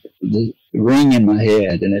 this ring in my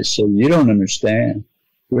head, and it said, you don't understand.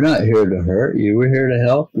 We're not here to hurt you. We're here to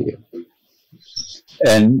help you.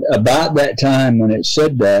 And about that time when it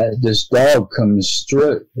said that, this dog comes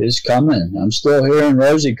through. It's coming. I'm still hearing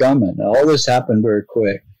Rosie coming. All this happened very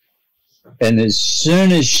quick. And as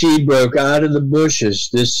soon as she broke out of the bushes,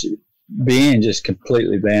 this being just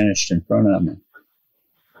completely vanished in front of me.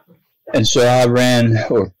 And so I ran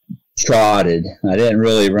or trotted. I didn't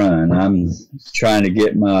really run. I'm trying to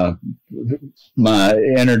get my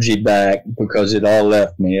energy back because it all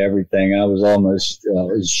left me, everything. I was almost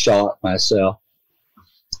shot myself.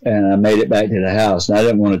 And I made it back to the house. And I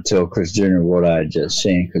didn't want to tell Chris Jr. what I had just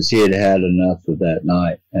seen because he had had enough of that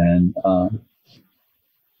night. And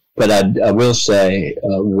but I will say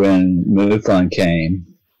when MUFON came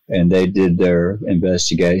and they did their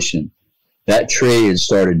investigation, that tree had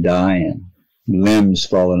started dying, limbs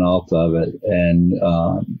falling off of it, and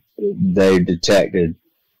they detected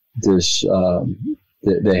this.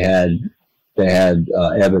 They had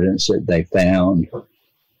evidence that they found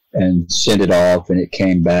and sent it off, and it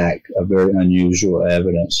came back a very unusual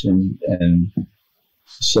evidence, and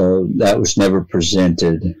so that was never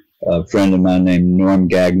presented. A friend of mine named Norm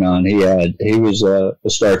Gagnon, he was a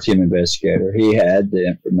STAR team investigator. He had the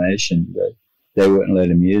information, but they wouldn't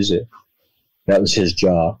let him use it. That was his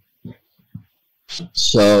job.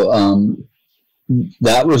 So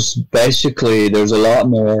that was basically, there's a lot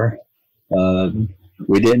more.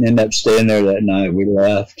 We didn't end up staying there that night. We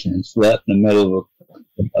left and slept in the middle of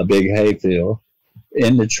a big hayfield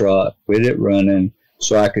in the trot with it running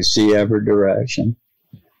so I could see every direction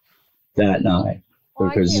that night. Well,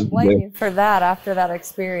 I can't blame you for that after that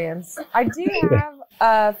experience. I do have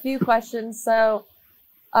a few questions. So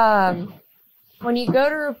when you go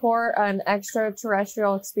to report an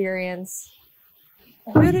extraterrestrial experience,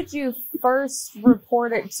 who did you first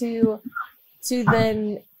report it to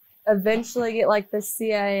then eventually get like the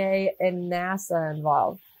CIA and NASA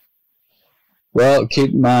involved? Well,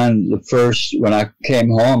 keep in mind, when I came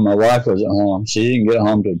home, my wife wasn't home. She didn't get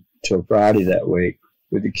home till Friday that week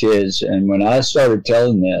with the kids. And when I started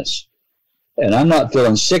telling this, and I'm not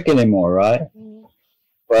feeling sick anymore, right? Mm-hmm.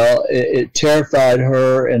 Well, it terrified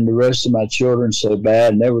her and the rest of my children so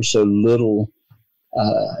bad, and they were so little.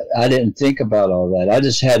 I didn't think about all that. I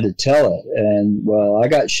just had to tell it. And, well, I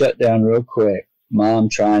got shut down real quick. Mom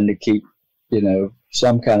trying to keep,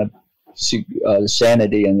 some kind of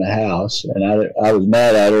sanity in the house. And I was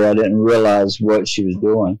mad at her. I didn't realize what she was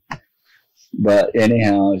doing. But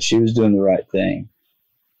anyhow, she was doing the right thing.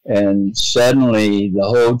 And suddenly the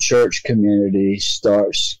whole church community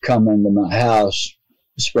starts coming to my house,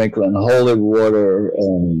 sprinkling holy water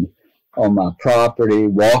on my property,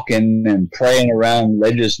 walking and praying around.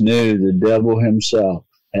 They just knew the devil himself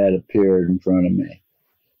had appeared in front of me.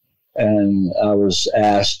 And I was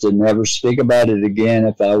asked to never speak about it again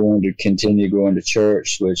if I wanted to continue going to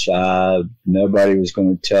church, which nobody was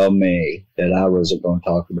going to tell me that I wasn't going to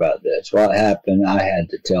talk about this. What happened, I had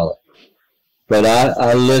to tell it. But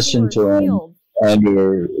I listened to him for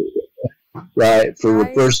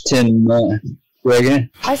the first 10 months. Again?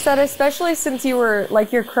 I said, especially since you were,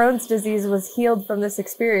 like, your Crohn's disease was healed from this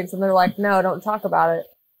experience, and they're like, no, don't talk about it.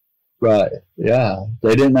 Right, yeah.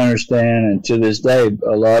 They didn't understand, and to this day,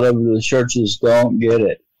 a lot of the churches don't get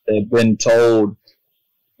it. They've been told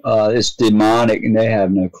it's demonic, and they have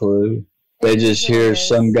no clue. They just hear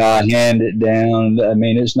some guy hand it down. I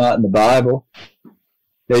mean, it's not in the Bible.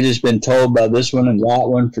 They've just been told by this one and that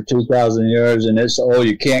one for 2,000 years, and it's, oh,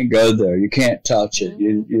 you can't go there. You can't touch it.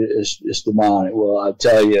 It's demonic. Well, I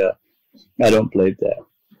tell you, I don't believe that.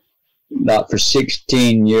 Not for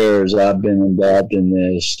 16 years I've been involved in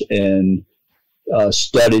this and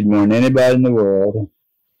studied more than anybody in the world.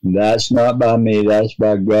 That's not by me. That's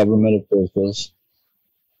by government officials.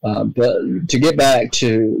 But to get back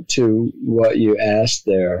to what you asked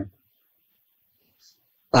there,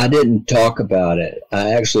 I didn't talk about it.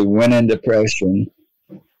 I actually went in depression.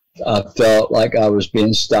 I felt like I was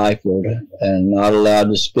being stifled and not allowed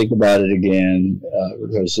to speak about it again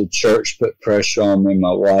because the church put pressure on me.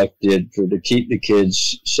 My wife did to keep the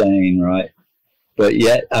kids sane, right? But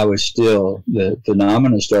yet I was still, the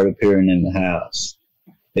phenomena started appearing in the house.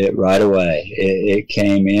 Right away. It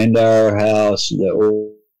came into our house. The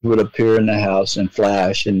would appear in the house and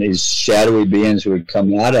flash, and these shadowy beings would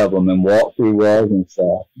come out of them and walk through walls and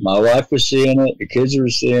stuff. My wife was seeing it, the kids were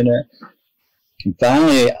seeing it. And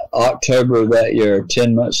finally, October of that year,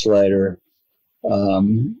 10 months later,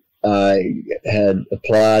 I had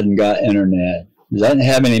applied and got internet. Because I didn't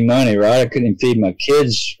have any money, right? I couldn't feed my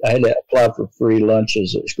kids. I had to apply for free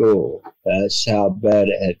lunches at school. That's how bad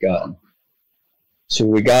it had gotten. So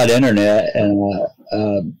we got internet, and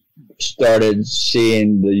I started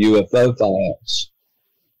seeing the UFO files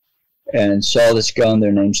and saw this guy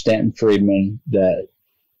there named Stanton Friedman that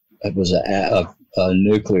was a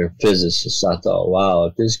nuclear physicist. I thought, wow,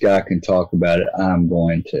 if this guy can talk about it, I'm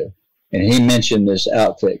going to. And he mentioned this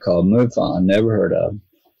outfit called MUFON, never heard of.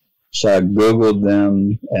 So I Googled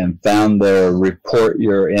them and found their report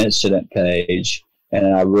your incident page,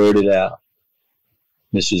 and I wrote it out.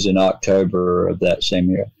 This was in October of that same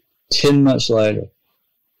year. 10 months later.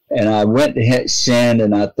 And I went to hit send,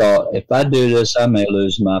 and I thought, if I do this, I may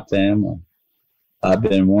lose my family. I've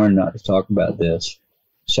been warned not to talk about this,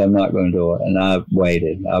 so I'm not going to do it. And I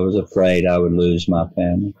waited. I was afraid I would lose my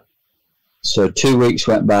family. So 2 weeks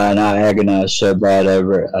went by, and I agonized so bad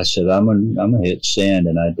over it. I said, I'm gonna hit send,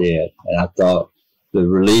 and I did. And I thought the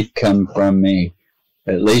relief come from me.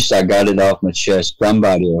 At least I got it off my chest.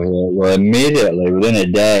 Somebody will hear it. Well, immediately, within a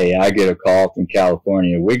day, I get a call from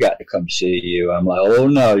California. We got to come see you. I'm like, oh,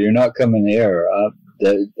 no, you're not coming here.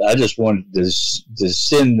 I just wanted to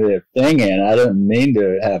send the thing in. I didn't mean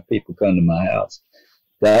to have people come to my house.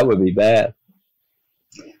 That would be bad.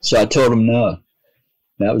 So I told them no.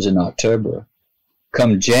 That was in October.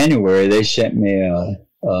 Come January, they sent me a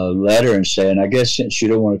letter and saying, I guess since you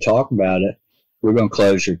don't want to talk about it, we're going to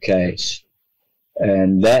close your case.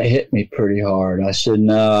 And that hit me pretty hard. I said,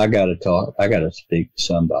 no, I got to talk. I got to speak to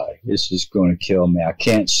somebody. This is going to kill me. I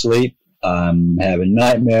can't sleep. I'm having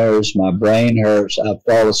nightmares. My brain hurts. I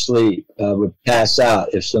fall asleep. I would pass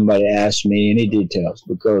out if somebody asked me any details,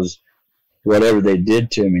 because whatever they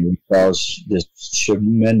did to me caused this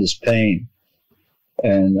tremendous pain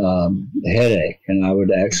and headache, and I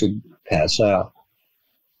would actually pass out.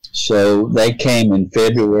 So they came in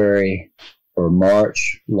February or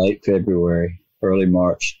March, late February, early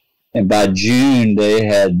March. And by June, they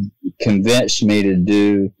had convinced me to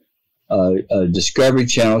do a Discovery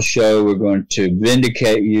Channel show. We're going to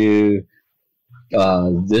vindicate you.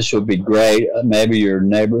 This will be great. Maybe your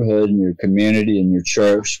neighborhood and your community and your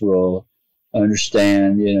church will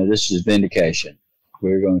understand, you know, this is vindication.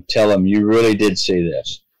 We're going to tell them you really did see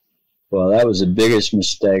this. Well, that was the biggest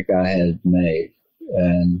mistake I had made.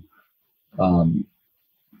 And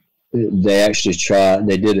they actually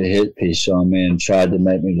they did a hit piece on me and tried to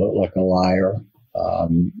make me look like a liar.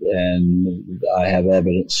 And I have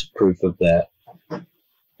evidence, proof of that.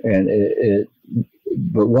 And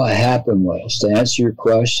but what happened was, to answer your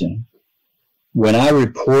question, when I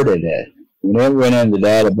reported it, when it went in the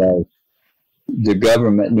database, the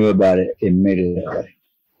government knew about it immediately.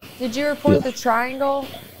 Did you report the triangle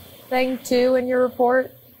thing too in your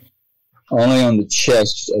report? Only on the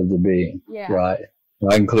chest of the being, yeah. Right?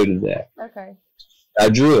 I included that. Okay. I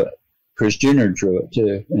drew it. Chris Jr. drew it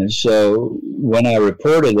too. And so when I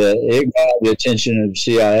reported it, it got the attention of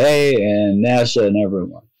CIA and NASA and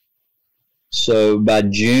everyone. So by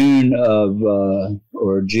June of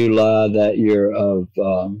or July that year of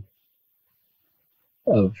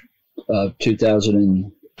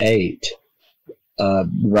 2008,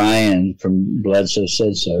 Ryan from Bledsoe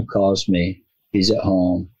Said So calls me. He's at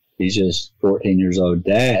home. He's just 14 years old.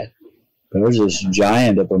 Dad, there's this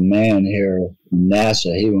giant of a man here from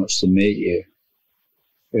NASA. He wants to meet you.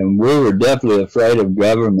 And we were definitely afraid of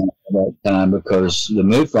government at that time, because the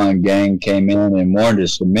MUFON gang came in and warned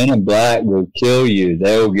us, the men in black will kill you.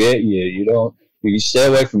 They'll get you. You stay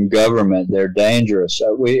away from government. They're dangerous.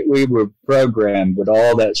 So we were programmed with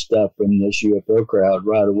all that stuff from this UFO crowd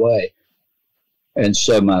right away. And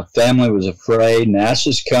so my family was afraid.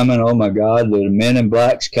 NASA's coming. Oh, my God, the men in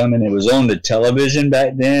black's coming. It was on the television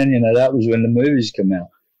back then. You know, that was when the movies come out.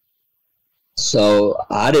 So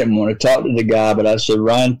I didn't want to talk to the guy, but I said,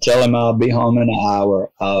 Ryan, tell him I'll be home in an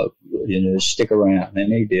hour. I'll, stick around.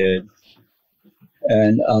 And he did.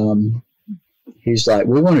 And he's like,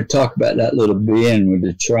 we want to talk about that little being with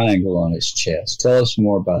the triangle on his chest. Tell us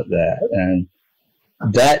more about that. And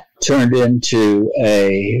that turned into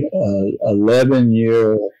a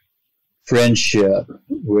 11-year friendship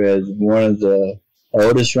with one of the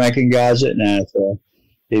oldest ranking guys at NASA.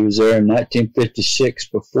 He was there in 1956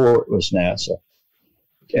 before it was NASA.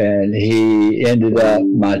 And he ended up,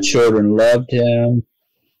 my children loved him.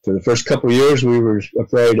 For the first couple of years, we were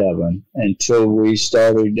afraid of him until we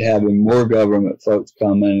started having more government folks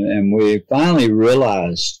coming. And we finally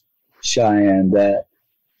realized, Cheyenne, that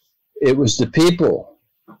it was the people.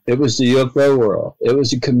 It was the UFO world. It was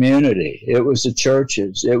the community. It was the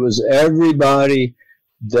churches. It was everybody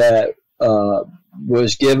that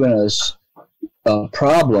was giving us a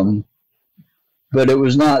problem, but it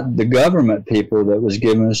was not the government people that was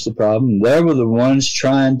giving us the problem. They were the ones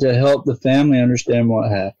trying to help the family understand what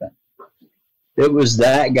happened. It was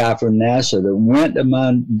that guy from NASA that went to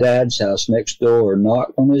my dad's house next door,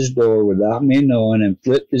 knocked on his door without me knowing, and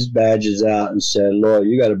flipped his badges out and said, Lord,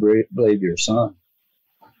 you got to believe your son.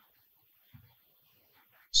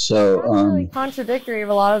 So, That's really contradictory of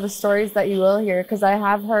a lot of the stories that you will hear, because I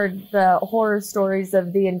have heard the horror stories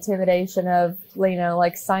of the intimidation of, you know,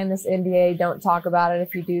 like, sign this NDA, don't talk about it.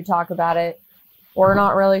 If you do talk about it, we're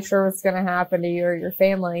not really sure what's going to happen to you or your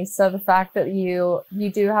family. So the fact that you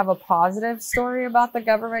do have a positive story about the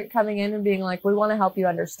government coming in and being like, we want to help you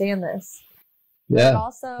understand this. yeah. It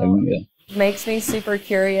also makes me super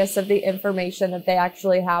curious of the information that they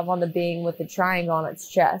actually have on the being with the triangle on its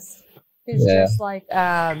chest. It's just like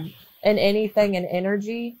in anything in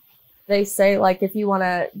energy, they say, like, if you want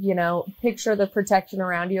to, you know, picture the protection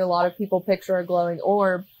around you, a lot of people picture a glowing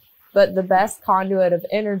orb. But the best conduit of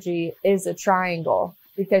energy is a triangle,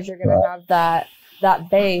 because you're going to have that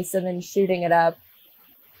base, and then shooting it up,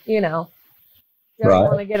 you know. Don't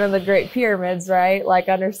want to get on the Great Pyramids, right? Like,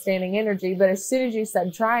 understanding energy. But as soon as you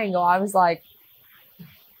said triangle, I was like,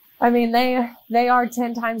 I mean, they are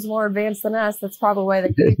 10 times more advanced than us. That's probably why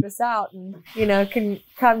they keep us out and, you know, can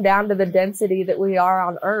come down to the density that we are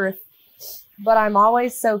on Earth. But I'm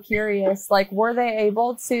always so curious, like, were they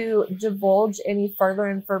able to divulge any further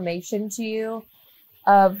information to you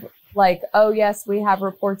of, like, oh, yes, we have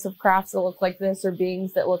reports of crafts that look like this or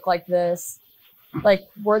beings that look like this? Like,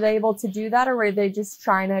 were they able to do that, or were they just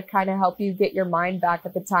trying to kind of help you get your mind back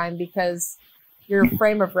at the time because your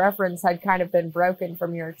frame of reference had kind of been broken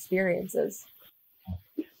from your experiences?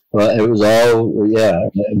 Well, it was all,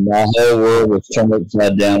 my whole world was turned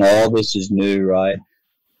upside down. All this is new, right?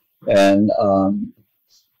 And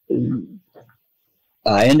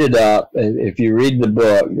I ended up, if you read the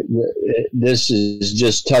book, this is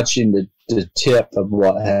just touching the tip of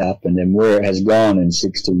what happened and where it has gone in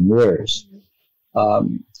 16 years.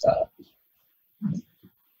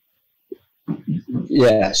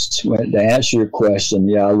 Yes, to answer your question,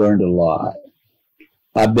 yeah, I learned a lot.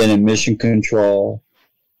 I've been in mission control.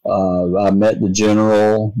 I met the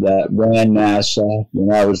general that ran NASA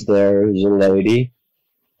when I was there. It was a lady.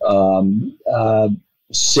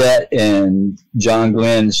 Sat in John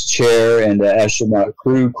Glenn's chair in the astronaut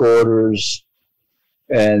crew quarters,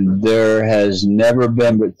 and there has never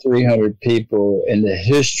been but 300 people in the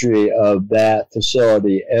history of that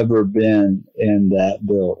facility ever been in that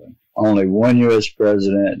building. Only one U.S.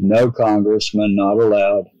 president, no congressman, not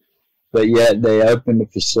allowed, but yet they opened the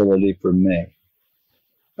facility for me.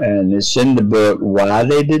 And it's in the book why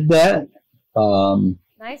they did that.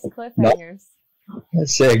 Nice cliffhangers.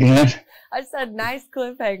 Let's say again. I said nice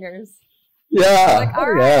cliffhangers. Yeah. Like,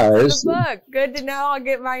 all right, it's the book. Good to know I'll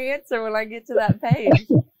get my answer when I get to that page.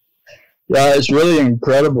 Yeah, it's really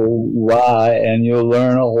incredible why, and you'll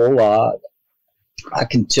learn a whole lot. I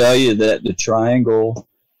can tell you that the triangle,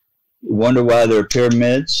 wonder why there are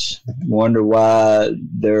pyramids, wonder why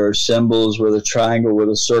there are symbols with a triangle with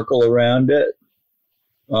a circle around it.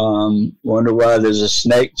 Wonder why there's a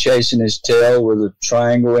snake chasing his tail with a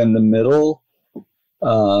triangle in the middle.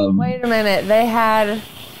 Wait a minute. They had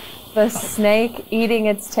the snake eating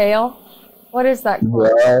its tail? What is that called?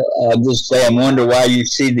 Well, I'm just saying, wonder why you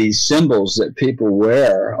see these symbols that people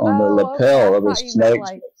wear on the lapel of a snake.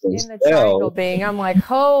 Like in the triangle being. I'm like,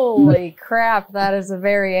 holy crap, that is a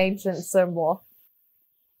very ancient symbol.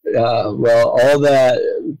 Well, all that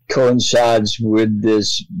coincides with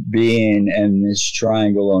this being and this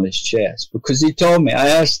triangle on his chest. Because he told me, I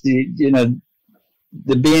asked the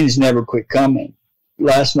beings never quit coming.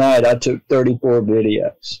 Last night I took 34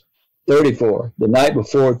 videos. 34. The night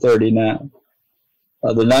before, 39.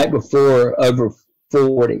 The night before, over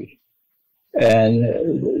 40.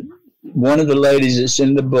 And one of the ladies that's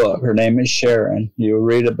in the book, her name is Sharon. You'll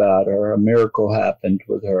read about her. A miracle happened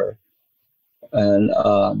with her. And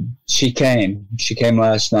she came. She came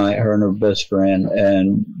last night, her and her best friend.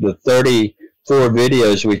 And the 34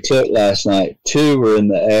 videos we took last night, 2 were in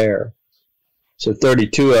the air. So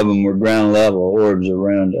 32 of them were ground level orbs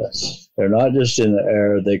around us. They're not just in the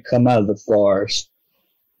air. They come out of the forest.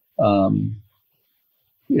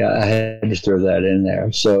 Yeah, I had to throw that in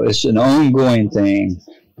there. So it's an ongoing thing.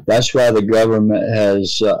 That's why the government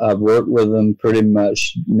has, I've worked with them pretty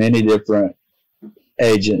much, many different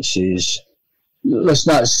agencies. Let's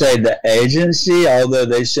not say the agency, although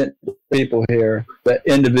they sent people here, but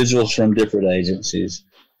individuals from different agencies,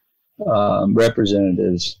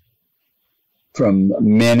 representatives from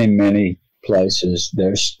many, many places.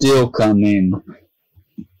 They're still coming,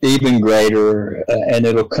 even greater, and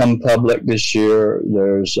it'll come public this year.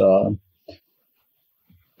 There's,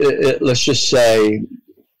 let's just say,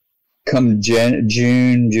 come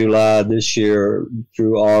June, July this year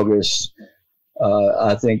through August,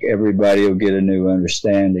 I think everybody will get a new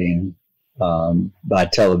understanding by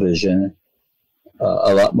television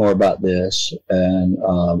a lot more about this and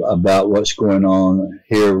about what's going on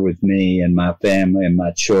here with me and my family and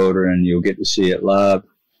my children. You'll get to see it live,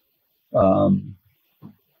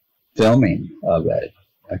 filming of it.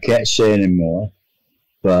 I can't say anymore,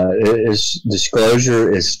 but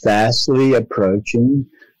disclosure is fastly approaching.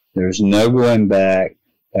 There's no going back,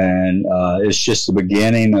 and it's just the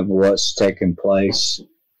beginning of what's taking place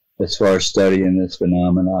as far as studying this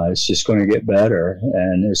phenomena. It's just going to get better,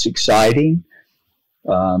 and it's exciting.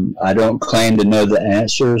 I don't claim to know the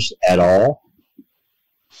answers at all,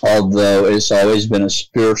 although it's always been a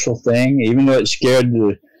spiritual thing, even though it scared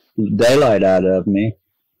the daylight out of me.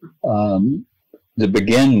 To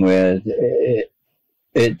begin with,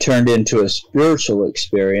 it turned into a spiritual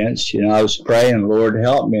experience. You know, I was praying, Lord,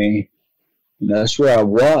 help me. And that's where I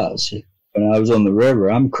was when I was on the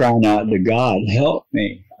river. I'm crying out to God, help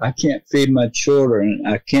me. I can't feed my children.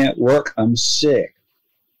 I can't work. I'm sick.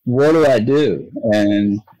 What do I do?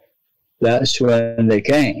 And that's when they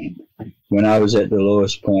came, when I was at the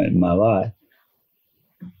lowest point in my life.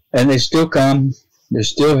 And they still come. They're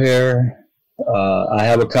still here. I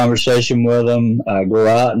have a conversation with them. I go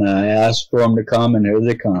out and I ask for them to come, and here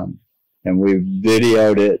they come. And we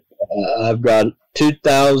videoed it. I've got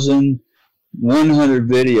 2,100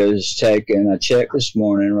 videos taken. I checked this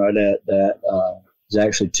morning right at that. It's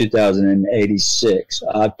actually 2,086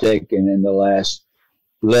 I've taken in the last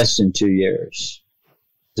less than 2 years.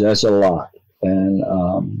 That's a lot. And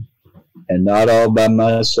not all by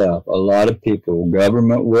myself. A lot of people,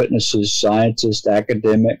 government witnesses, scientists,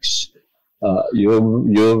 academics.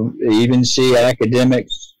 You'll even see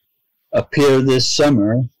academics appear this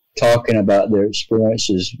summer talking about their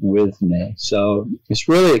experiences with me. So it's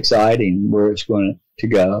really exciting where it's going to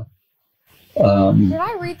go. Did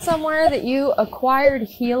I read somewhere that you acquired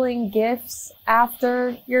healing gifts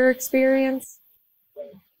after your experience?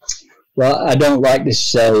 Well, I don't like to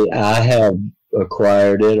say I have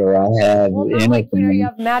acquired it or I have anything. Like, you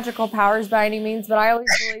have magical powers by any means, but I always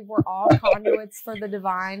believe we're all conduits for the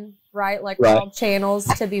divine, right? Like, we're all channels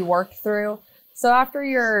to be worked through. So after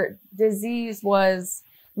your disease was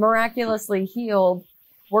miraculously healed,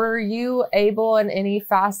 were you able in any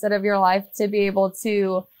facet of your life to be able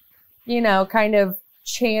to, you know, kind of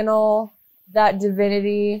channel that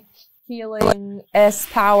divinity healing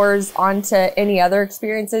powers onto any other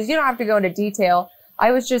experiences? You don't have to go into detail.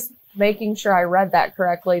 I was just making sure I read that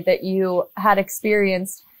correctly, that you had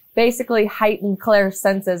experienced basically heightened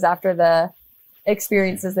clairsenses after the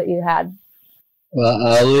experiences that you had. Well,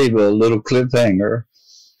 I'll leave a little cliffhanger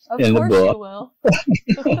in the book. You will.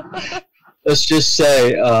 Let's just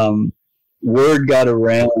say word got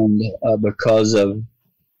around because of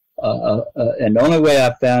and the only way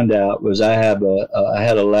I found out was I had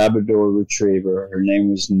a Labrador retriever. Her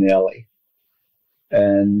name was Nellie,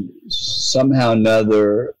 and somehow or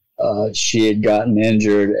another she had gotten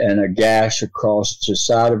injured, and a gash across the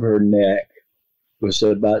side of her neck was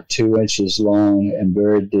about 2 inches long and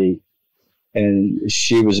very deep, and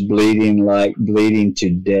she was bleeding to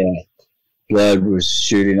death. Blood was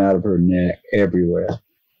shooting out of her neck everywhere.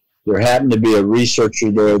 There happened to be a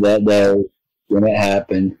researcher there that day when it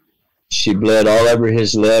happened. She bled all over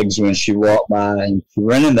his legs when she walked by, and she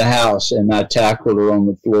ran in the house, and I tackled her on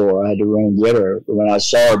the floor. I had to run and get her. When I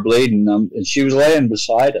saw her bleeding, and she was laying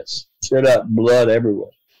beside us, straight up blood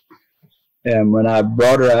everywhere. And when I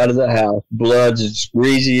brought her out of the house, blood's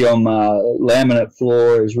greasy on my laminate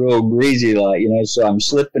floor. It's real greasy, like, you know, so I'm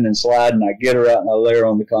slipping and sliding. I get her out and I lay her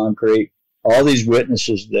on the concrete. All these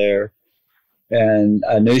witnesses there. And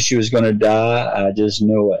I knew she was going to die. I just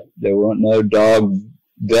knew it. There wasn't no dog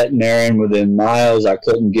veterinarian within miles. I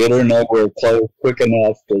couldn't get her nowhere close quick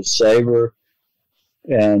enough to save her.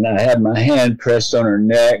 And I had my hand pressed on her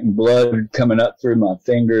neck and blood coming up through my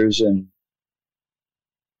fingers, and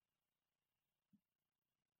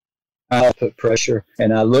I put pressure.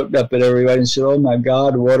 And I looked up at everybody and said, oh my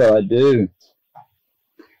God, what do I do?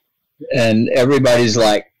 And everybody's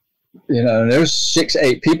like, you know, there's 6,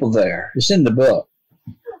 8 people there. It's in the book.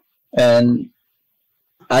 And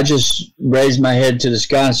I just raised my head to the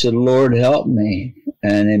sky and said, Lord, help me.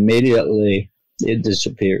 And immediately it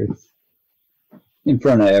disappeared in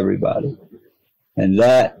front of everybody. And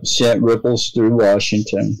that sent ripples through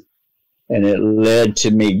Washington. And it led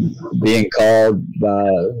to me being called by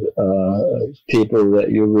people that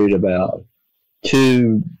you'll read about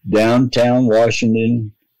to downtown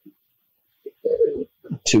Washington,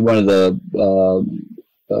 to one of the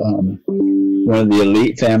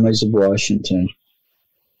elite families of Washington.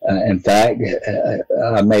 In fact,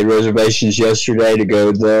 I made reservations yesterday to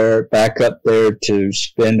go there, back up there to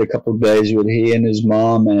spend a couple of days with he and his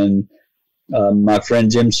mom, and My friend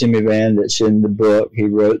Jim Semivan, that's in the book, he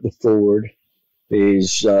wrote the foreword.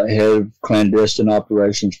 He's head of clandestine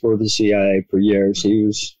operations for the CIA for years. He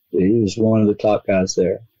was one of the top guys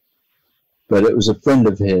there. But it was a friend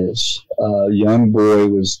of his. A young boy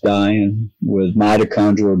was dying with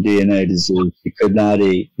mitochondrial DNA disease. He could not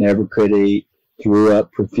eat, never could eat, threw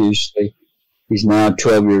up profusely. He's now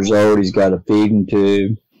 12 years old. He's got a feeding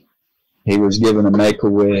tube. He was given a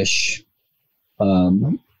Make-A-Wish.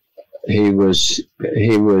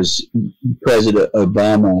 President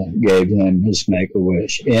Obama gave him his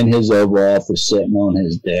Make-A-Wish in his Oval Office, sitting on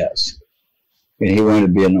his desk. And he wanted to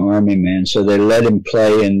be an army man, so they let him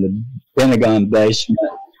play in the Pentagon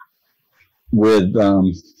basement with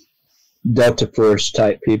Delta Force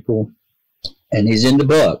type people, and he's in the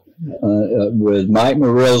book with Mike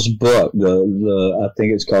Morrell's book. I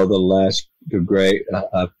think it's called The Great.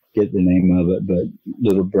 I get the name of it, but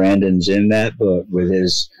little Brandon's in that book with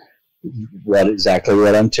his exactly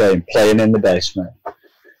what I'm telling you, playing in the basement.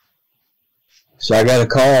 So I got a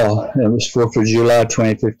call. It was 4th of July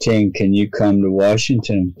 2015. Can you come to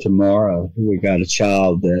Washington tomorrow? We got a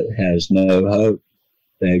child that has no hope.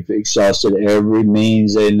 They've exhausted every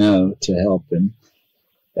means they know to help him.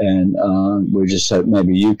 And we just hope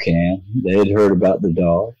maybe you can. They had heard about the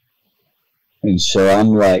dog. And so I'm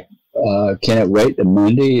like, can it wait till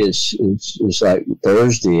Monday? It's like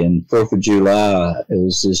Thursday, and 4th of July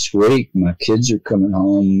is this week. My kids are coming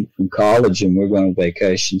home from college, and we're going to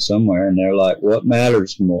vacation somewhere. And they're like, what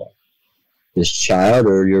matters more, this child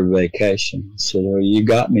or your vacation? So you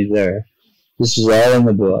got me there. This is all in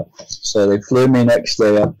the book. So they flew me next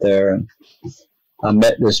day up there, and I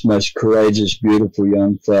met this most courageous, beautiful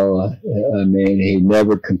young fella. I mean, he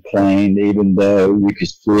never complained, even though you could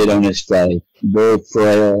see it on his face. Very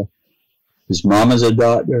frail. His mama's a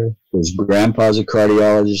doctor. His grandpa's a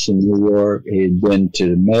cardiologist in New York. He'd been to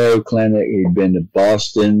the Mayo Clinic. He'd been to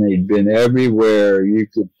Boston. He'd been everywhere you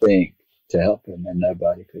could think to help him, and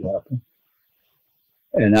nobody could help him.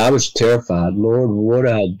 And I was terrified. Lord, what do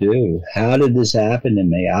I do? How did this happen to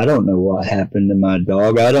me? I don't know what happened to my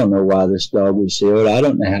dog. I don't know why this dog was healed. I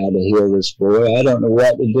don't know how to heal this boy. I don't know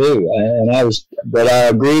what to do. But I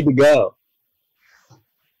agreed to go.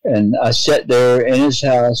 And I sat there in his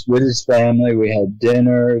house with his family. We had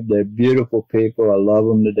dinner. They're beautiful people. I love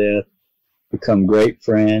them to death. Become great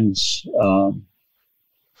friends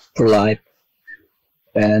for life.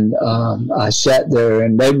 And I sat there,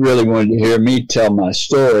 and they really wanted to hear me tell my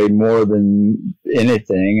story more than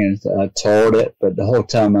anything. And I told it, but the whole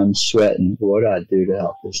time I'm sweating. What do I do to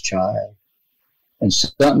help this child? And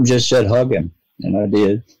something just said, hug him. And I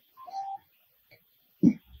did.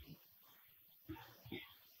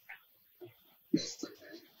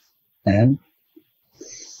 And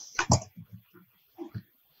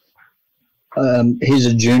he's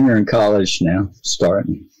a junior in college now,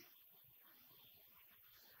 starting.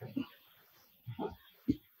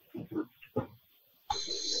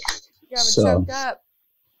 You haven't choked up.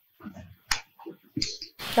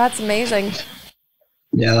 That's amazing.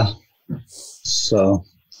 Yeah. So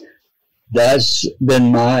that's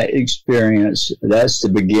been my experience. That's the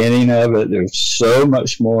beginning of it. There's so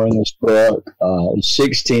much more in this book.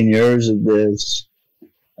 16 years of this.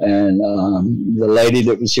 And the lady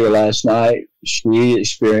that was here last night, she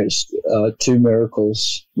experienced 2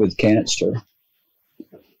 miracles with cancer.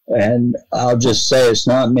 And I'll just say it's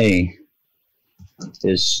not me.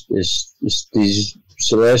 It's these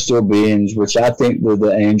celestial beings, which I think they're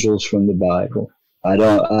the angels from the Bible.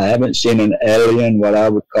 I haven't seen an alien, what I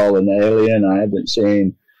would call an alien. I haven't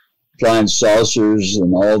seen flying saucers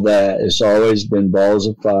and all that. It's always been balls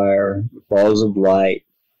of fire, balls of light.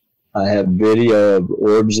 I have video of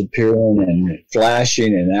orbs appearing and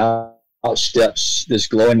flashing, and out steps this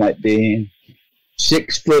glowing light being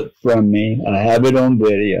 6 foot from me. I have it on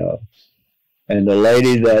video. And the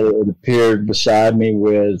lady that it appeared beside me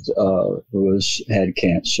with had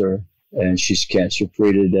cancer, and she's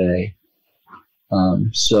cancer-free today.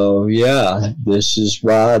 So yeah, this is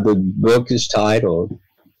why the book is titled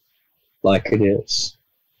like it is,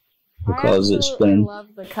 because it's been. I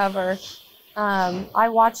love the cover. I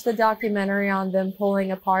watched the documentary on them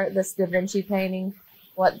pulling apart this Da Vinci painting,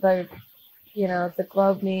 what the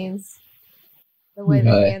globe means, the way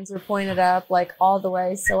the hands are pointed up, like all the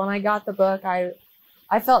way. So when I got the book, I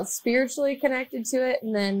felt spiritually connected to it.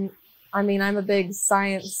 And then, I mean, I'm a big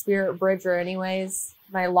science spirit bridger anyways.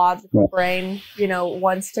 My logical brain,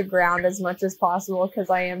 wants to ground as much as possible because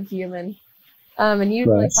I am human. And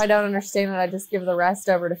usually if I don't understand it, I just give the rest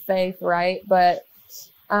over to faith, right? But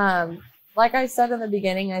like I said in the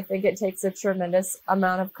beginning, I think it takes a tremendous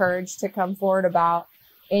amount of courage to come forward about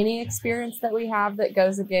any experience that we have that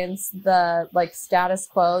goes against the like status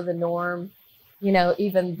quo, the norm, you know,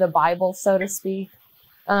 even the Bible, so to speak.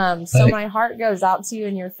 So my heart goes out to you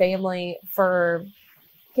and your family for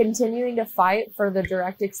continuing to fight for the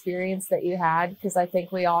direct experience that you had, because I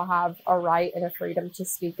think we all have a right and a freedom to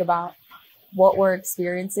speak about what we're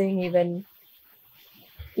experiencing, even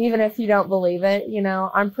if you don't believe it. You know,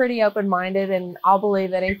 I'm pretty open-minded, and I'll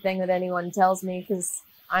believe anything that anyone tells me, because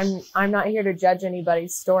I'm not here to judge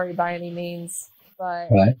anybody's story by any means. But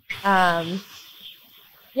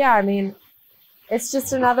yeah, I mean, it's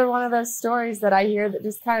just another one of those stories that I hear that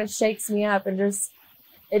just kind of shakes me up, and just,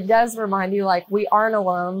 it does remind you, like, we aren't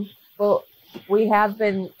alone, but we have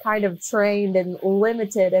been kind of trained and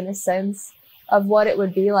limited in a sense of what it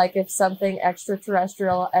would be like if something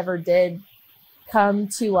extraterrestrial ever did come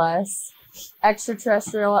to us.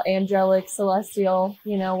 Extraterrestrial, angelic, celestial,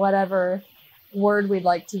 you know, whatever word we'd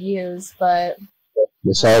like to use. But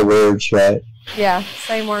it's all words, right? Yeah,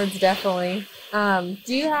 same words, definitely.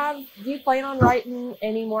 Do you plan on writing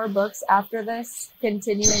any more books after this,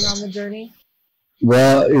 continuing on the journey?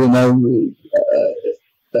 Well, you know,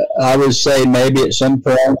 I would say maybe at some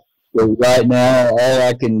point, but right now, all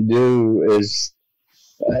I can do is,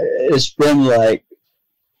 it's been like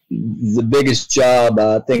the biggest job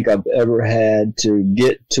I think I've ever had to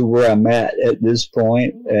get to where I'm at this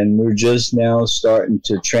point. And we're just now starting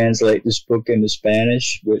to translate this book into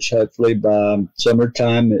Spanish, which hopefully by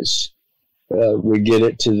summertime we get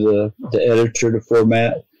it to the editor to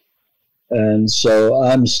format. And so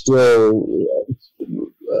I'm still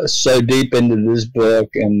so deep into this book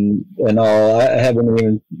and all. I haven't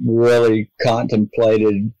even really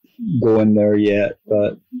contemplated going there yet,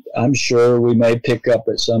 but I'm sure we may pick up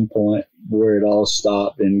at some point where it all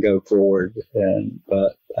stopped and go forward.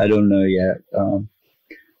 But I don't know yet.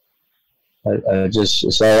 I just,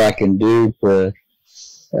 it's all I can do for.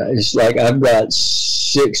 It's like I've got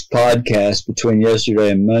 6 podcasts between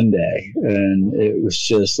yesterday and Monday, and it was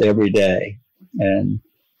just every day. And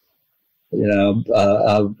you know,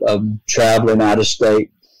 I'm traveling out of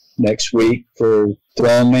state next week for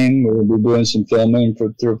filming. We'll be doing some filming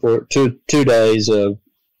for 2 days of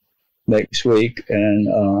next week,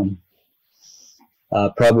 and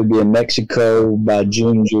I'll probably be in Mexico by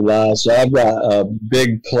June, July. So I've got a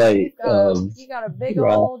big plate you got a big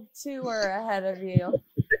old tour ahead of you.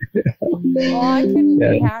 Well, I couldn't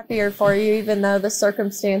be happier for you, even though the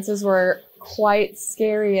circumstances were quite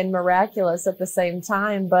scary and miraculous at the same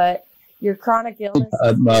time. But your chronic illness.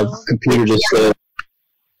 My computer just said.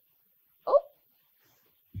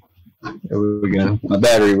 There we go. My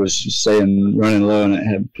battery was saying running low and it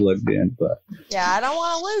had plugged in, but yeah, I don't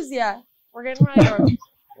want to lose you. We're getting ready to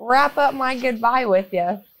wrap up my goodbye with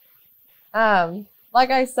you. Like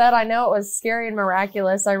I said, I know it was scary and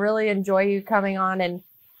miraculous. I really enjoy you coming on and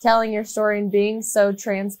telling your story and being so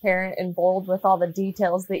transparent and bold with all the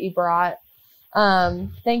details that you brought.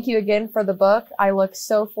 Thank you again for the book. I look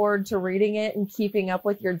so forward to reading it and keeping up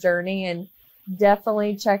with your journey, and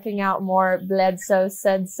definitely checking out more Bledsoe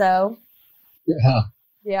Said So.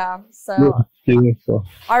 Yeah. So beautiful.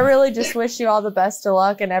 I really just wish you all the best of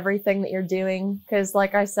luck in everything that you're doing, because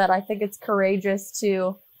like I said, I think it's courageous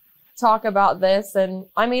to talk about this. And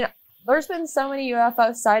I mean, there's been so many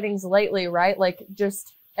UFO sightings lately, right? Like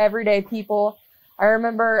just everyday people. I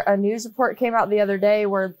remember a news report came out the other day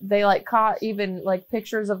where they like caught even like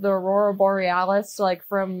pictures of the Aurora Borealis, like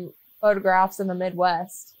from photographs in the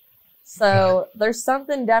Midwest. So there's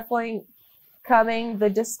something definitely coming. The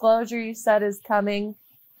disclosure you said is coming.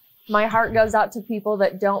 My heart goes out to people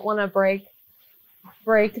that don't want to break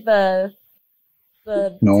the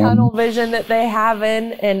tunnel vision that they have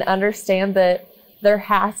in, and understand that there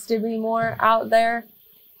has to be more out there.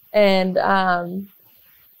 And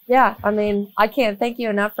yeah, I mean, I can't thank you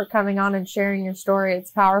enough for coming on and sharing your story.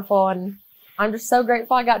 It's powerful, and I'm just so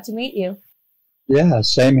grateful I got to meet you. Yeah,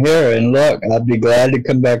 same here. And look, I'd be glad to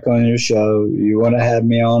come back on your show. You want to have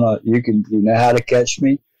me on? You know how to catch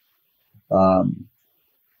me.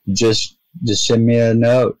 Just send me a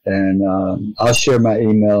note, and I'll share my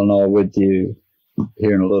email and all with you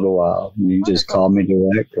here in a little while. You can just call me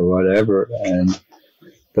direct or whatever.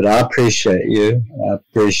 But I appreciate you. I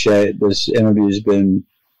appreciate this interview has been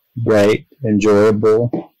great,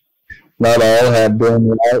 enjoyable. Not all have been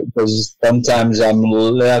right, because sometimes I'm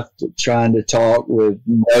left trying to talk with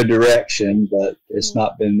no direction, but it's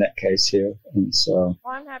not been that case here. And so,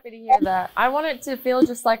 well, I'm happy to hear that. I want it to feel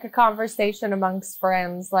just like a conversation amongst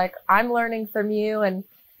friends. Like I'm learning from you, and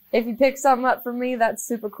if you pick something up from me, that's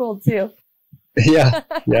super cool too. Yeah,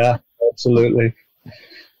 absolutely.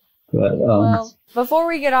 But well, before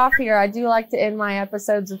we get off here, I do like to end my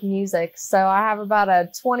episodes with music. So I have about a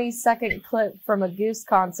 20-second clip from a Goose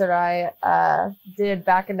concert I did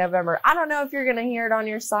back in November. I don't know if you're going to hear it on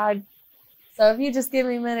your side. So if you just give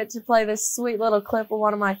me a minute to play this sweet little clip of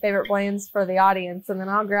one of my favorite bands for the audience, and then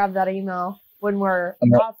I'll grab that email when we're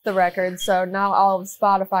off the record. So now all of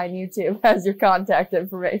Spotify and YouTube has your contact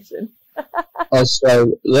information.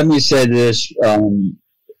 Also, let me say this.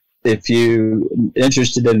 If you're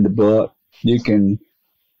interested in the book, you can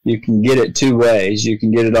get it two ways. You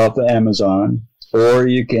can get it off of Amazon, or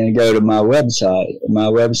you can go to my website. My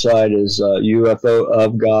website is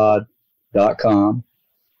UFOofgod.com.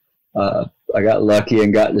 I got lucky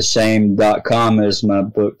and got the same .com as my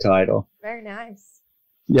book title. Very nice.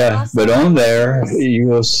 Yeah, but on there you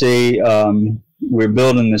will see we're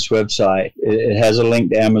building this website. It has a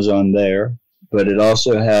link to Amazon there, but it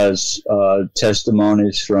also has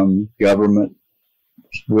testimonies from government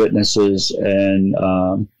witnesses and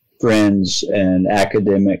friends and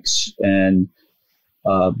academics and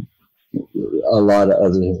a lot of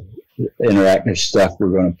other interactive stuff we're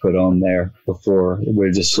going to put on there. Before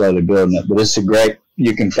we're just slowly building it, but it's a great.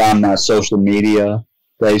 You can find my social media,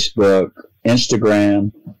 Facebook,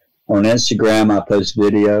 Instagram. On Instagram, I post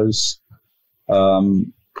videos.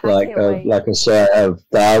 Like I said, I have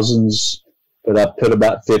thousands, but I put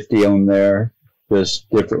about 50 on there, just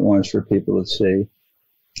different ones for people to see.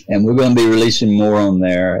 And we're going to be releasing more on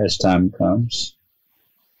there as time comes.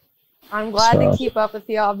 I'm glad to keep up with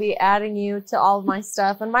you. I'll be adding you to all of my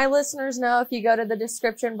stuff. And my listeners know, if you go to the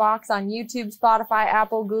description box on YouTube, Spotify,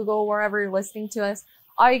 Apple, Google, wherever you're listening to us,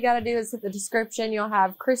 all you got to do is hit the description. You'll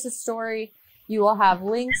have Chris's story. You will have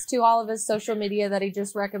links to all of his social media that he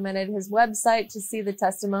just recommended, his website to see the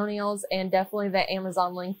testimonials, and definitely the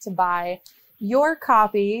Amazon link to buy your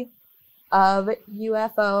copy of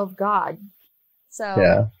UFO of God. So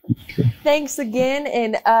yeah. Thanks again.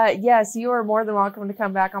 And yes, you are more than welcome to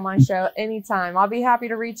come back on my show anytime. I'll be happy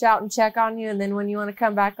to reach out and check on you. And then when you want to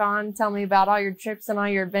come back on, tell me about all your trips and all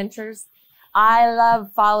your adventures. I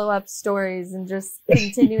love follow-up stories and just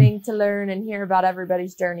continuing to learn and hear about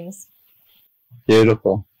everybody's journeys.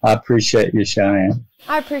 Beautiful. I appreciate you, Cheyenne.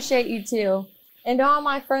 I appreciate you too. And to all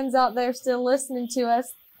my friends out there still listening to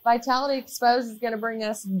us, Vitality Exposed is going to bring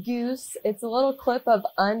us Goose. It's a little clip of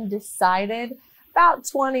Undecided. About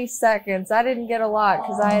 20 seconds. I didn't get a lot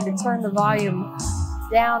because I had to turn the volume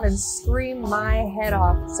down and scream my head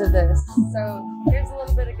off to this. So here's a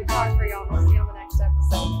little bit of guitar for y'all. We'll see you on the